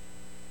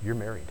 You're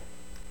married,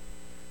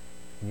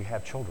 and you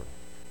have children.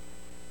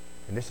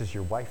 And this is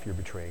your wife you're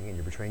betraying, and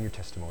you're betraying your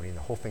testimony, and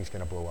the whole thing's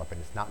going to blow up,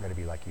 and it's not going to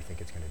be like you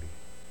think it's going to be.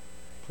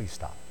 Please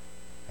stop.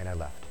 And I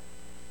left.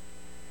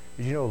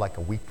 Did you know, like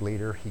a week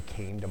later, he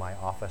came to my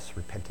office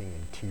repenting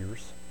in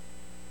tears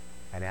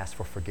and asked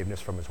for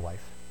forgiveness from his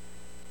wife?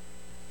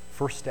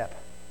 First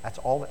step. That's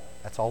all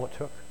it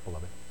took,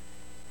 beloved.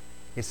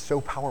 It's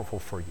so powerful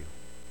for you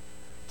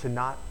to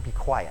not be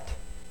quiet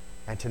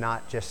and to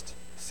not just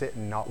sit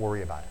and not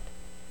worry about it.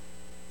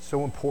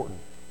 So important.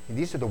 And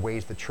these are the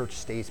ways the church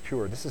stays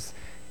pure.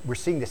 We're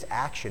seeing this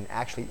action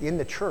actually in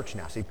the church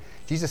now. See,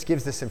 Jesus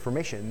gives this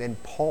information, and then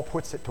Paul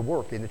puts it to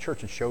work in the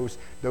church and shows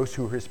those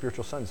who are his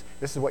spiritual sons,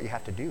 this is what you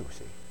have to do,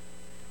 see.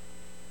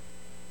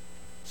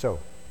 So,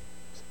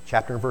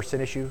 chapter and verse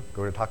sin issue,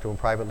 go to talk to him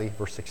privately.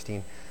 Verse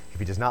 16, if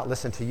he does not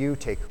listen to you,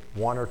 take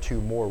one or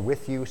two more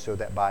with you, so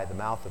that by the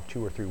mouth of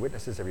 2 or 3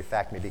 witnesses every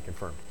fact may be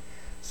confirmed.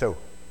 So,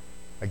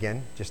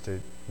 again, just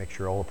to make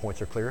sure all the points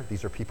are clear,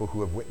 these are people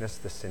who have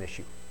witnessed the sin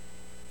issue.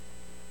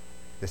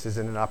 This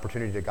isn't an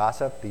opportunity to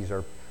gossip. These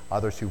are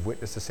others who've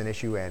witnessed the sin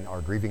issue and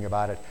are grieving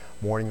about it,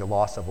 mourning the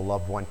loss of a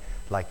loved one,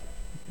 like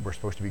we're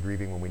supposed to be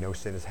grieving when we know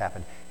sin has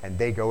happened. And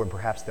they go, and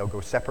perhaps they'll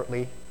go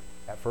separately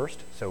at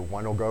first. So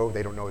one will go,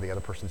 they don't know the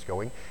other person's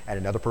going, and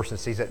another person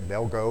sees it,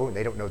 they'll go, and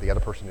they don't know the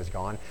other person is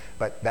gone.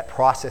 But that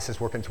process is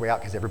working its way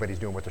out because everybody's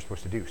doing what they're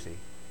supposed to do, see?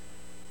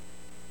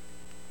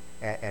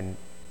 And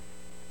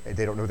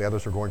they don't know the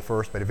others are going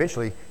first, but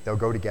eventually they'll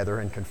go together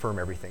and confirm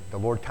everything. The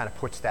Lord kind of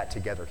puts that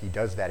together. He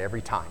does that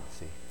every time,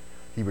 see?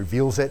 He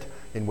reveals it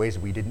in ways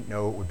we didn't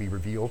know it would be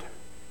revealed.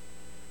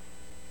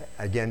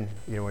 Again,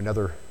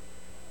 another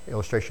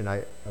illustration,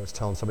 I was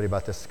telling somebody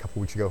about this a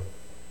couple weeks ago.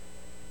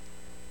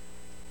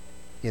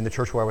 In the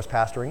church where I was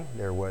pastoring,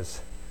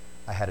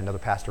 I had another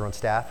pastor on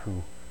staff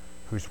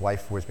whose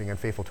wife was being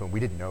unfaithful to him. We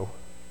didn't know.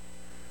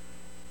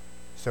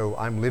 So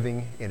I'm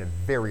living in a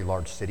very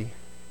large city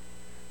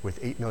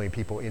with 8 million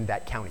people in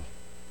that county.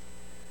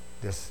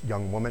 This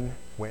young woman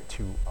went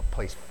to a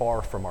place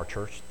far from our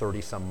church,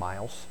 30-some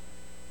miles,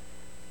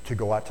 to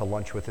go out to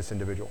lunch with this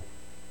individual.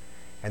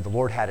 And the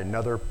Lord had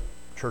another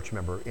church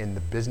member in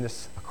the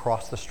business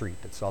across the street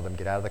that saw them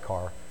get out of the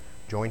car,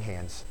 join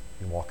hands,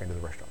 and walk into the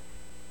restaurant.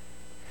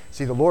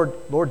 See, the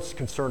Lord's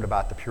concerned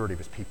about the purity of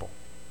his people.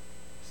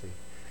 See,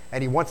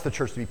 and he wants the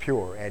church to be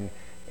pure. And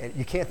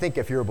you can't think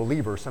if you're a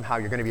believer, somehow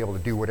you're going to be able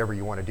to do whatever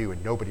you want to do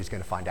and nobody's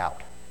going to find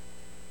out.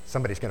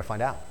 Somebody's going to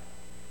find out,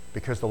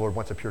 because the Lord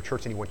wants a pure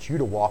church, and he wants you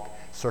to walk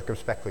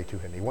circumspectly to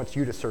him. He wants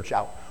you to search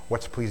out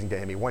what's pleasing to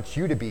him. He wants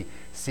you to be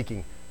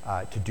seeking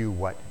to do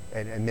what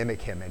and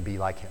mimic him and be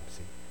like him.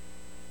 See.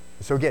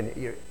 So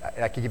again,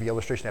 I could give you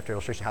illustration after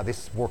illustration how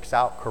this works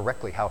out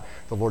correctly, how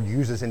the Lord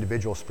uses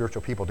individual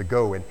spiritual people to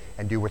go and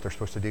do what they're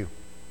supposed to do.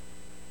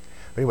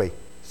 But anyway,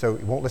 so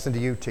he won't listen to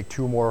you. Take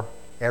 2 more,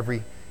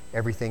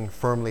 everything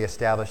firmly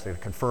established, they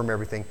confirm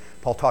everything.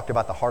 Paul talked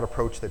about the hard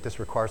approach that this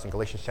requires in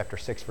Galatians chapter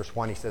 6, verse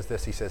 1. He says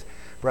this, he says,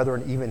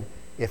 brethren, even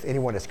if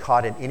anyone is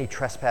caught in any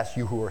trespass,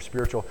 you who are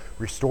spiritual,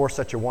 restore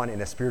such a one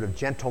in a spirit of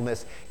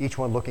gentleness, each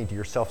one looking to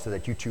yourself, so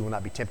that you too will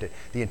not be tempted.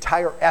 The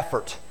entire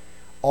effort,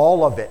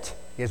 all of it,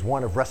 is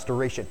one of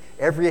restoration.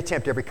 Every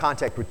attempt, every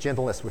contact with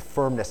gentleness, with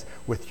firmness,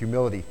 with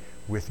humility,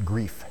 with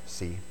grief,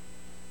 see.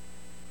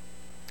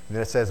 And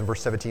then it says in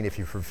verse 17, if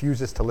he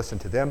refuses to listen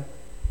to them,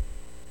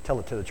 tell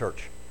it to the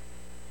church.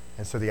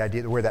 And so the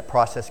idea, where that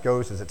process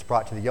goes, is it's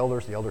brought to the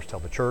elders tell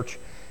the church,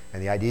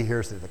 and the idea here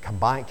is that the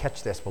combined,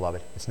 catch this,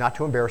 beloved, it's not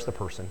to embarrass the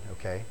person,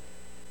 okay?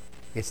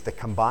 It's the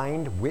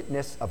combined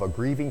witness of a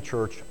grieving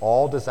church,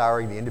 all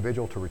desiring the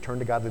individual to return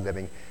to godly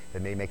living,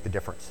 that may make the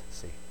difference,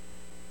 see.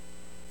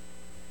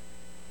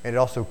 And it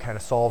also kind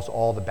of solves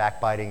all the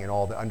backbiting and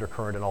all the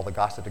undercurrent and all the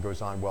gossip that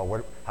goes on.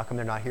 Well, how come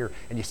they're not here?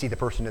 And you see the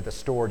person at the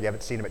store, you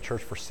haven't seen them at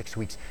church for 6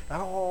 weeks.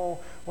 Oh,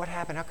 what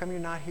happened? How come you're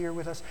not here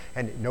with us?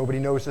 And nobody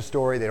knows the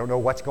story. They don't know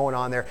what's going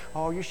on there.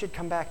 Oh, you should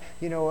come back.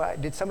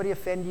 Did somebody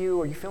offend you?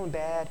 Are you feeling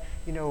bad?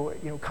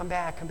 Come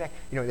back.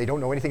 They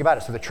don't know anything about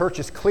it. So the church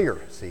is clear,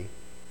 see?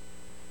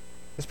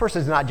 This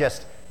person's not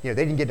just, they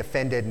didn't get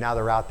offended, now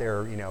they're out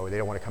there, they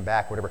don't want to come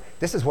back, whatever.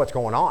 This is what's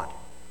going on.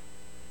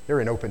 They're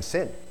in open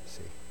sin,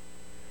 see?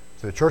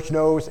 So the church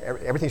knows,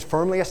 everything's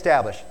firmly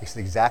established. It's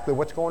exactly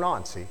what's going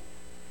on, see?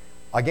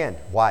 Again,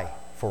 why?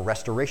 For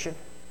restoration,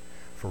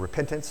 for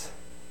repentance,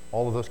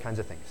 all of those kinds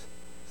of things,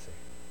 see?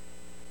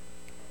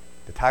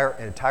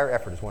 An entire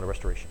effort is one of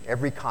restoration.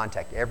 Every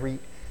contact, every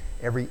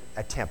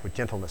attempt with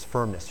gentleness,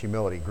 firmness,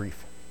 humility,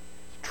 grief,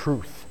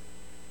 truth.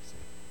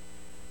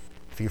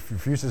 If he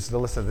refuses to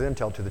listen to them,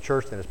 tell it to the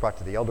church, then it's brought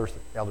to the elders.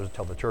 The elders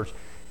tell the church,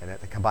 and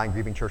at the combined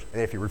grieving church.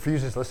 And if he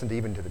refuses to listen to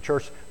even to the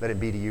church, let it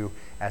be to you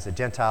as a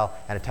Gentile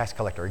and a tax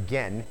collector.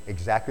 Again,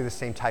 exactly the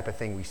same type of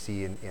thing we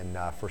see in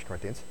 1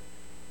 Corinthians.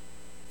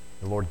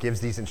 The Lord gives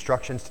these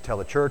instructions to tell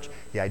the church.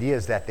 The idea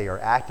is that they are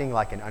acting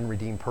like an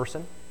unredeemed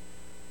person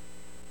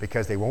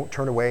because they won't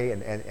turn away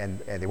and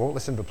they won't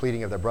listen to the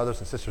pleading of their brothers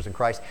and sisters in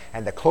Christ.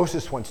 And the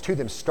closest ones to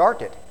them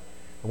start it.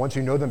 The ones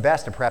who know them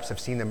best and perhaps have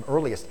seen them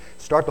earliest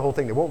start the whole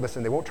thing. They won't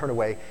listen. They won't turn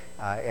away.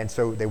 And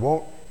so they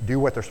won't do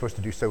what they're supposed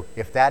to do. So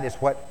if that is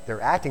what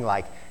they're acting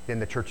like, then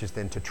the church is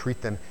then to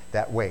treat them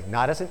that way.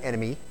 Not as an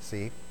enemy,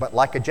 see, but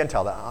like a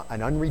Gentile,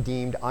 an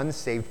unredeemed,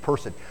 unsaved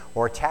person,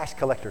 or a tax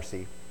collector,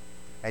 see.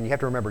 And you have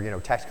to remember,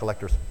 tax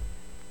collectors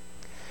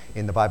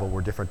in the Bible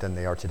were different than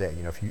they are today.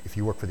 If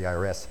you work for the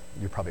IRS,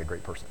 you're probably a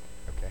great person,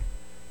 okay?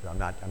 I'm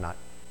not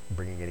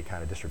bringing any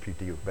kind of disrepute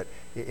to you. But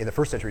in the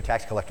first century,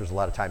 tax collectors a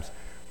lot of times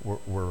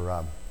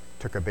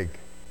took a big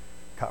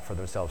cut for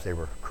themselves. They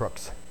were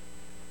crooks.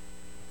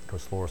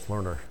 Coach Loris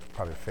Lerner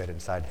probably fit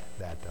inside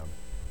that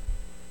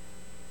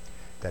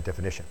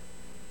definition.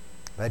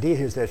 The idea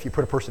here is that if you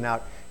put a person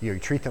out, you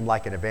treat them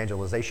like an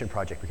evangelization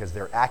project because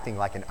they're acting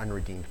like an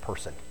unredeemed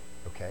person,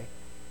 okay?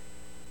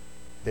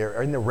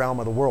 They're in the realm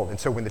of the world. And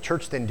so when the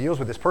church then deals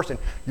with this person,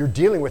 you're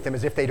dealing with them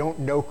as if they don't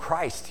know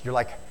Christ. You're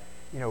like,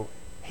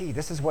 hey,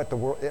 this is what the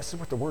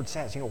word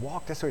says.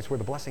 Walk this way. It's where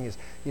the blessing is.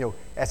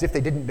 As if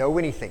they didn't know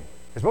anything.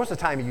 Because most of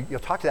the time you'll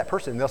talk to that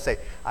person and they'll say,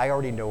 I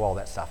already know all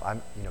that stuff.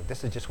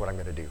 This is just what I'm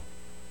going to do.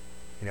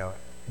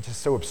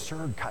 Just so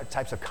absurd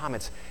types of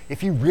comments.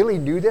 If you really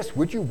knew this,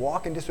 would you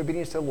walk in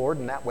disobedience to the Lord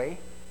in that way?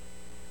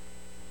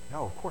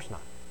 No, of course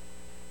not.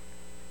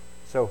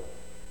 So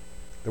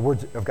the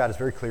word of God is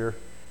very clear.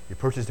 The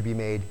approach is to be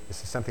made.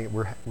 This is something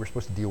that we're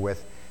supposed to deal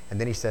with. And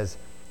then he says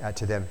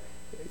to them,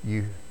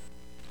 you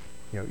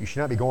should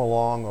not be going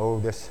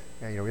along, this,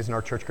 isn't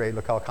our church great?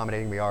 Look how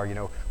accommodating we are.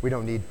 We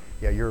don't need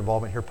your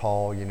involvement here,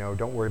 Paul.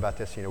 Don't worry about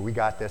this. We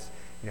got this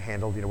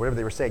handled, whatever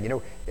they were saying.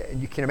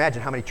 You can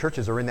imagine how many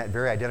churches are in that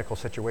very identical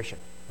situation,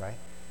 right?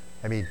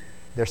 I mean,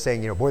 they're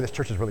saying, boy, this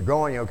church is really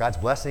growing, God's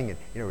blessing,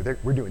 and,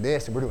 we're doing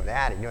this and we're doing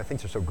that, and,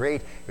 things are so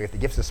great. We have the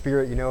gifts of the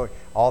Spirit,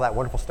 all that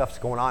wonderful stuff's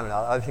going on, and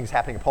other things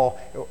happening.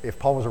 If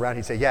Paul was around,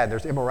 he'd say, yeah,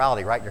 there's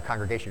immorality, right, in your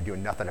congregation. You're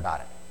doing nothing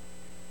about it.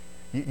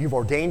 You've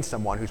ordained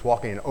someone who's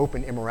walking in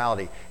open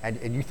immorality,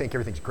 and you think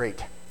everything's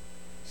great,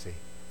 see?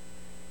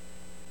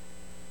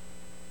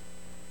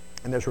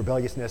 And there's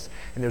rebelliousness,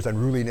 and there's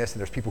unruliness,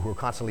 and there's people who are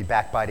constantly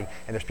backbiting,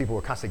 and there's people who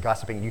are constantly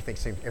gossiping, and you think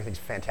everything's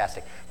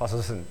fantastic. Paul says,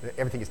 listen,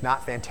 everything is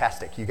not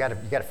fantastic. You got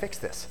to fix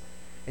this.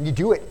 And you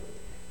do it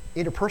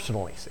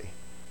interpersonally, see?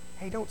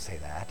 Hey, don't say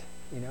that,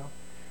 A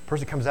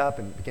person comes up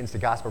and begins to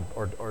gossip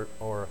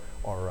or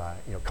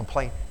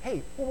complain.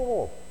 Hey,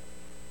 whoa,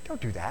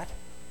 don't do that.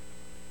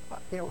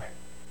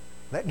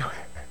 Let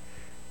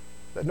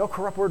no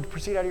corrupt word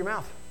proceed out of your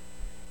mouth.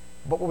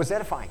 But what was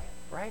edifying,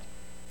 right?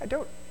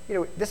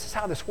 This is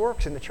how this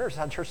works in the church. This is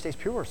how the church stays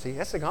pure. See,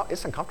 it's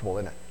uncomfortable,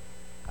 isn't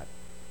it?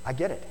 I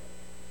get it.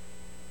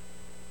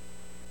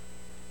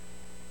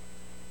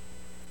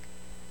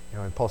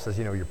 And Paul says,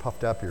 you're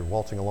puffed up, you're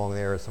waltzing along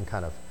there as some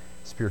kind of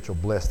spiritual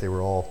bliss.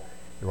 They're all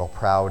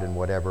proud and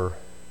whatever,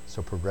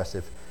 so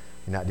progressive.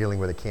 You're not dealing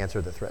with a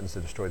cancer that threatens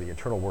to destroy the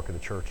internal work of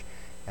the church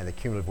and the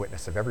cumulative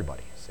witness of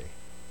everybody, see.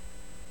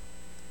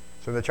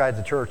 So in the tribes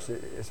of the church,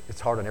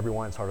 it's hard on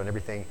everyone, it's hard on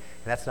everything,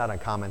 and that's not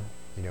uncommon,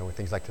 when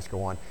things like this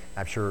go on.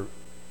 I'm sure,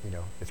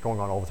 it's going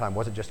on all the time. It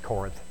wasn't just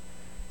Corinth.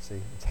 See,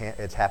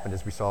 it's happened,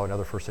 as we saw in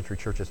other first century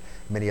churches.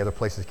 Many other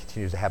places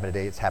continues to happen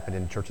today. It's happened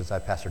in churches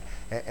I've pastored.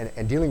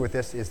 And dealing with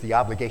this is the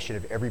obligation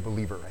of every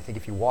believer. I think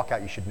if you walk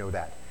out, you should know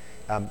that.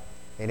 And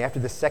after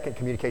this second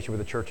communication with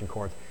the church in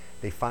Corinth,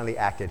 they finally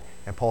acted.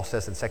 And Paul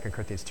says in 2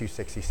 Corinthians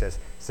 2:6, he says,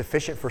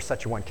 sufficient for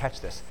such a one, catch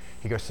this.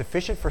 He goes,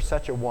 sufficient for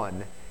such a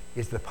one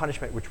is the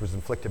punishment which was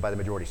inflicted by the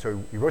majority.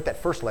 So he wrote that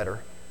first letter,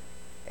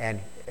 and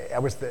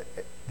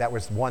that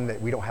was one that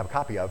we don't have a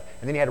copy of.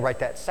 And then he had to write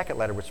that second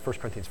letter, which is 1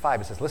 Corinthians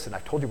 5. It says, listen,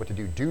 I've told you what to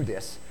do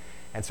this.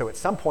 And so at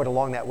some point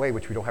along that way,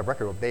 which we don't have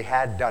record of, they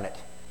had done it.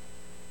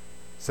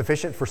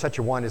 Sufficient for such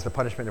a one is the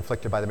punishment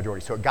inflicted by the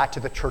majority. So it got to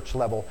the church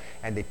level,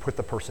 and they put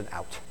the person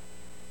out.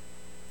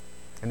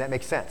 And that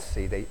makes sense.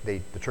 See,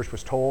 the church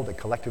was told, and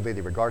collectively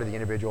they regarded the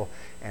individual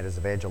and his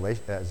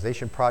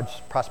evangelization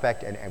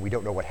prospect, and we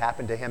don't know what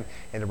happened to him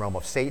in the realm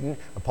of Satan.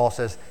 But Paul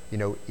says,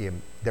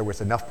 there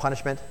was enough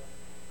punishment.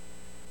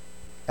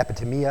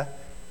 Epitimia,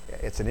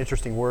 it's an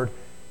interesting word.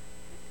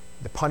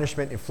 The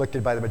punishment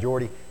inflicted by the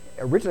majority.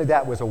 Originally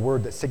that was a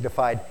word that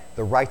signified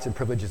the rights and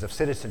privileges of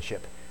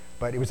citizenship.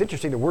 But it was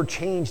interesting, the word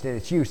changed in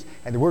its use,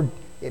 and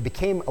it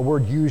became a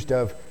word used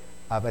of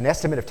an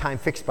estimate of time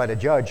fixed by the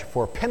judge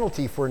for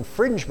penalty for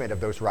infringement of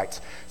those rights.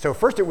 So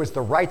first it was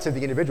the rights of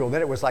the individual,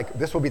 then it was like,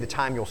 this will be the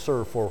time you'll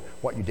serve for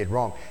what you did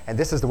wrong. And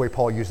this is the way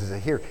Paul uses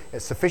it here.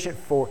 It's sufficient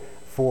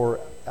for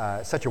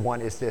such a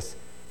one is this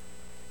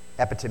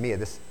epitimia,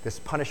 this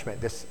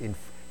punishment,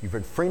 you've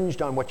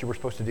infringed on what you were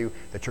supposed to do.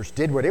 The church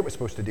did what it was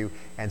supposed to do,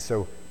 and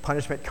so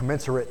punishment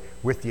commensurate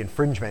with the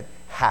infringement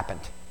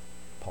happened,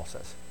 Paul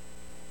says.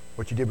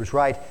 What you did was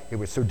right. It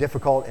was so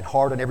difficult and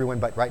hard on everyone,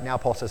 but right now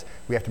Paul says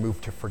we have to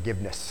move to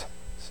forgiveness.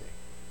 See?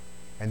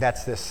 And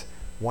that's this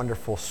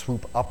wonderful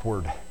swoop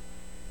upward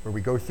where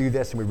we go through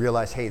this and we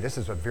realize, hey, this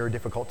is a very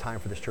difficult time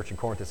for this church in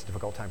Corinth. It's a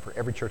difficult time for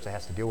every church that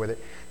has to deal with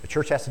it. The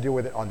church has to deal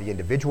with it on the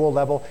individual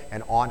level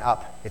and on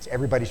up. It's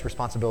everybody's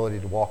responsibility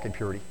to walk in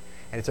purity.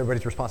 And it's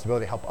everybody's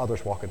responsibility to help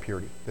others walk in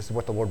purity. This is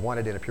what the Lord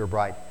wanted in a pure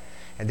bride.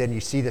 And then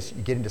you see this,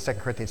 you get into 2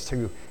 Corinthians 2,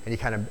 and you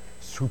kind of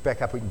swoop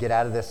back up. We can get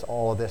out of this,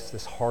 all of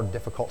this hard,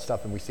 difficult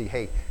stuff, and we see,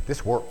 hey,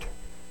 this worked.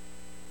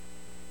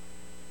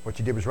 What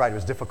you did was right. It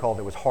was difficult.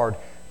 It was hard.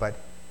 But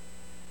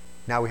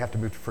now we have to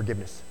move to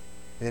forgiveness.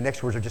 And the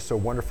next words are just so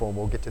wonderful, and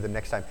we'll get to them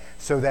next time.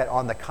 So that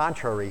on the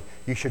contrary,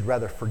 you should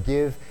rather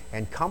forgive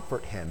and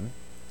comfort him.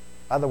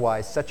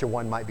 Otherwise, such a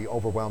one might be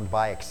overwhelmed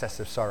by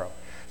excessive sorrow.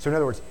 So in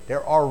other words,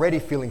 they're already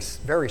feeling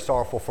very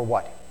sorrowful for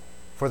what?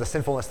 For the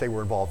sinfulness they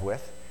were involved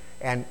with.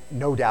 And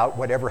no doubt,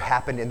 whatever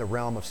happened in the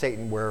realm of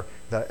Satan where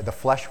the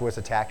flesh was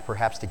attacked,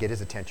 perhaps to get his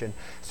attention.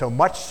 So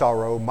much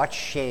sorrow, much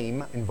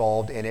shame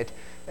involved in it,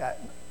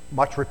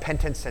 much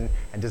repentance and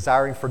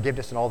desiring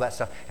forgiveness and all that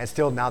stuff. And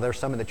still now there's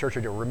some in the church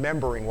who are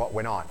remembering what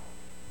went on.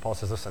 Paul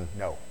says, listen,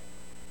 no.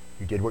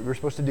 You did what you were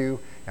supposed to do,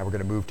 and we're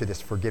going to move to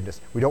this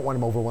forgiveness. We don't want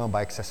him overwhelmed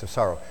by excessive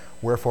sorrow.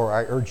 Wherefore,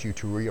 I urge you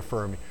to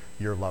reaffirm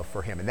your love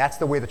for him. And that's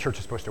the way the church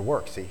is supposed to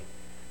work, see?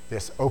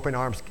 This open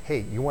arms,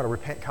 hey, you want to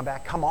repent, come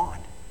back? Come on.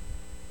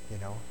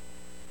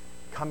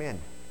 Come in.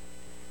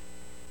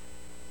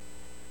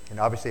 And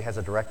obviously it has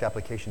a direct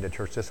application to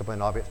church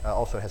discipline.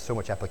 Also has so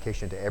much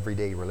application to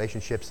everyday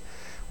relationships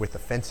with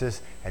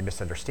offenses and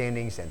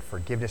misunderstandings and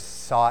forgiveness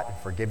sought and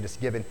forgiveness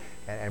given.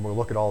 And we'll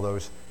look at all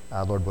those,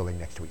 Lord willing,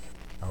 next week.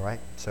 All right?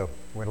 So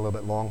we went a little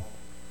bit long.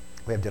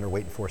 We have dinner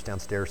waiting for us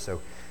downstairs,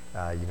 so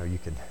you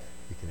can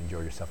enjoy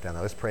yourself down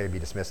there. Let's pray and be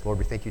dismissed. Lord,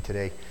 we thank you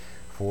today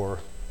for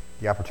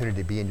the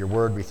opportunity to be in your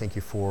word. We thank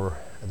you for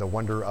the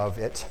wonder of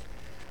it,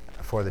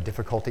 for the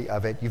difficulty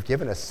of it. You've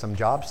given us some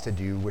jobs to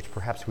do, which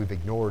perhaps we've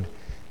ignored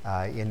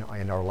in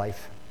our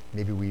life.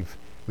 Maybe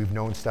we've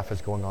known stuff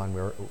is going on.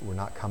 We're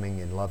not coming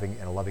in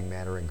a loving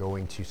manner and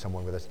going to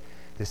someone with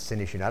this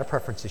sin issue, not a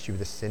preference issue,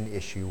 this sin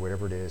issue,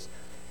 whatever it is,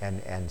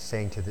 and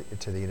saying to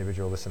the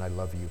individual, listen, I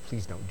love you.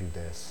 Please don't do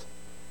this.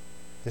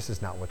 This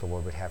is not what the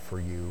Lord would have for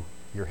you.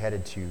 You're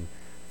headed to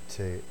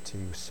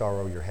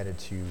sorrow. You're headed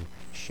to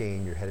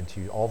shame. You're headed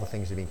to all the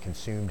things that are being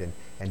consumed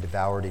and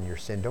devoured in your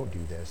sin. Don't do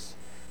this.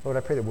 Lord, I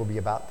pray that we'll be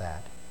about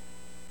that.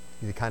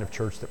 Be the kind of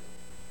church that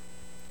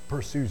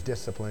pursues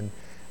discipline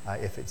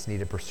if it's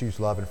needed,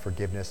 pursues love and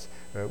forgiveness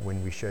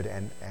when we should,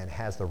 and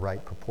has the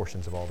right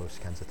proportions of all those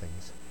kinds of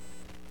things.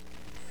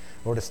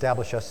 Lord,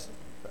 establish us,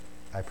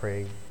 I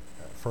pray,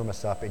 firm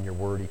us up in your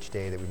word each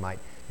day that we might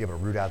be able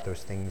to root out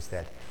those things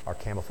that are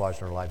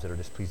camouflaged in our lives that are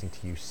displeasing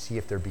to you. See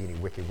if there be any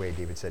wicked way,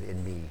 David said,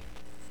 in me,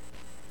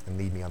 and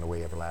lead me on the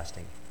way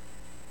everlasting.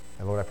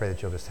 And Lord, I pray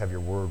that you'll just have your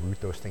word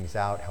root those things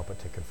out, help it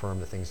to confirm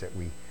the things that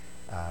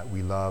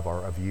we love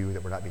are of you,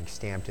 that we're not being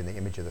stamped in the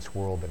image of this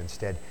world, but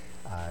instead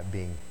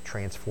being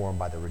transformed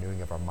by the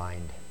renewing of our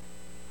mind.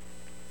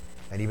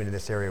 And even in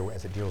this area,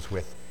 as it deals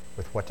with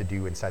what to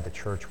do inside the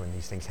church when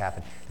these things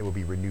happen, they will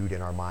be renewed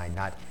in our mind,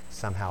 not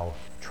somehow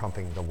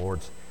trumping the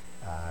Lord's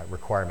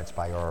requirements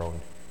by our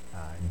own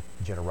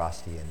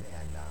generosity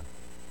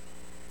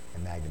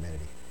and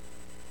magnanimity.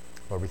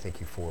 Lord, we thank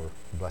you for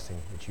the blessing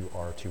that you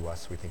are to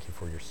us. We thank you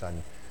for your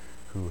Son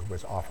who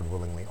was offered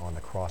willingly on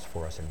the cross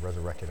for us and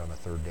resurrected on the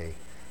third day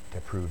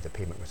to prove the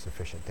payment was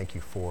sufficient. Thank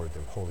you for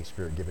the Holy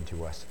Spirit given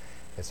to us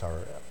as our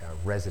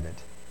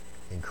resident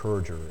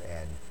encourager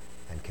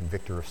and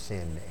convictor of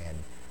sin and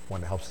one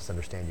that helps us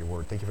understand your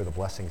word. Thank you for the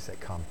blessings that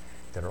come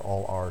that are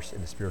all ours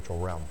in the spiritual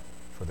realm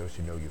for those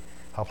who know you.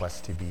 Help us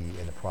to be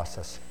in the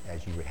process,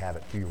 as you would have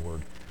it through your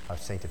word,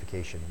 of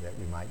sanctification, that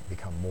we might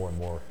become more and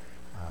more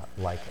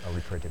like a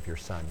reprint of your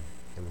Son,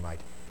 that we might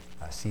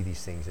see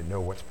these things and know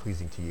what's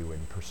pleasing to you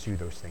and pursue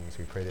those things.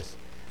 We pray this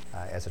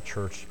as a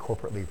church,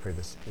 corporately. We pray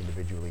this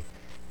individually,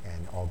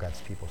 and all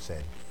God's people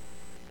said,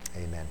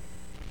 amen.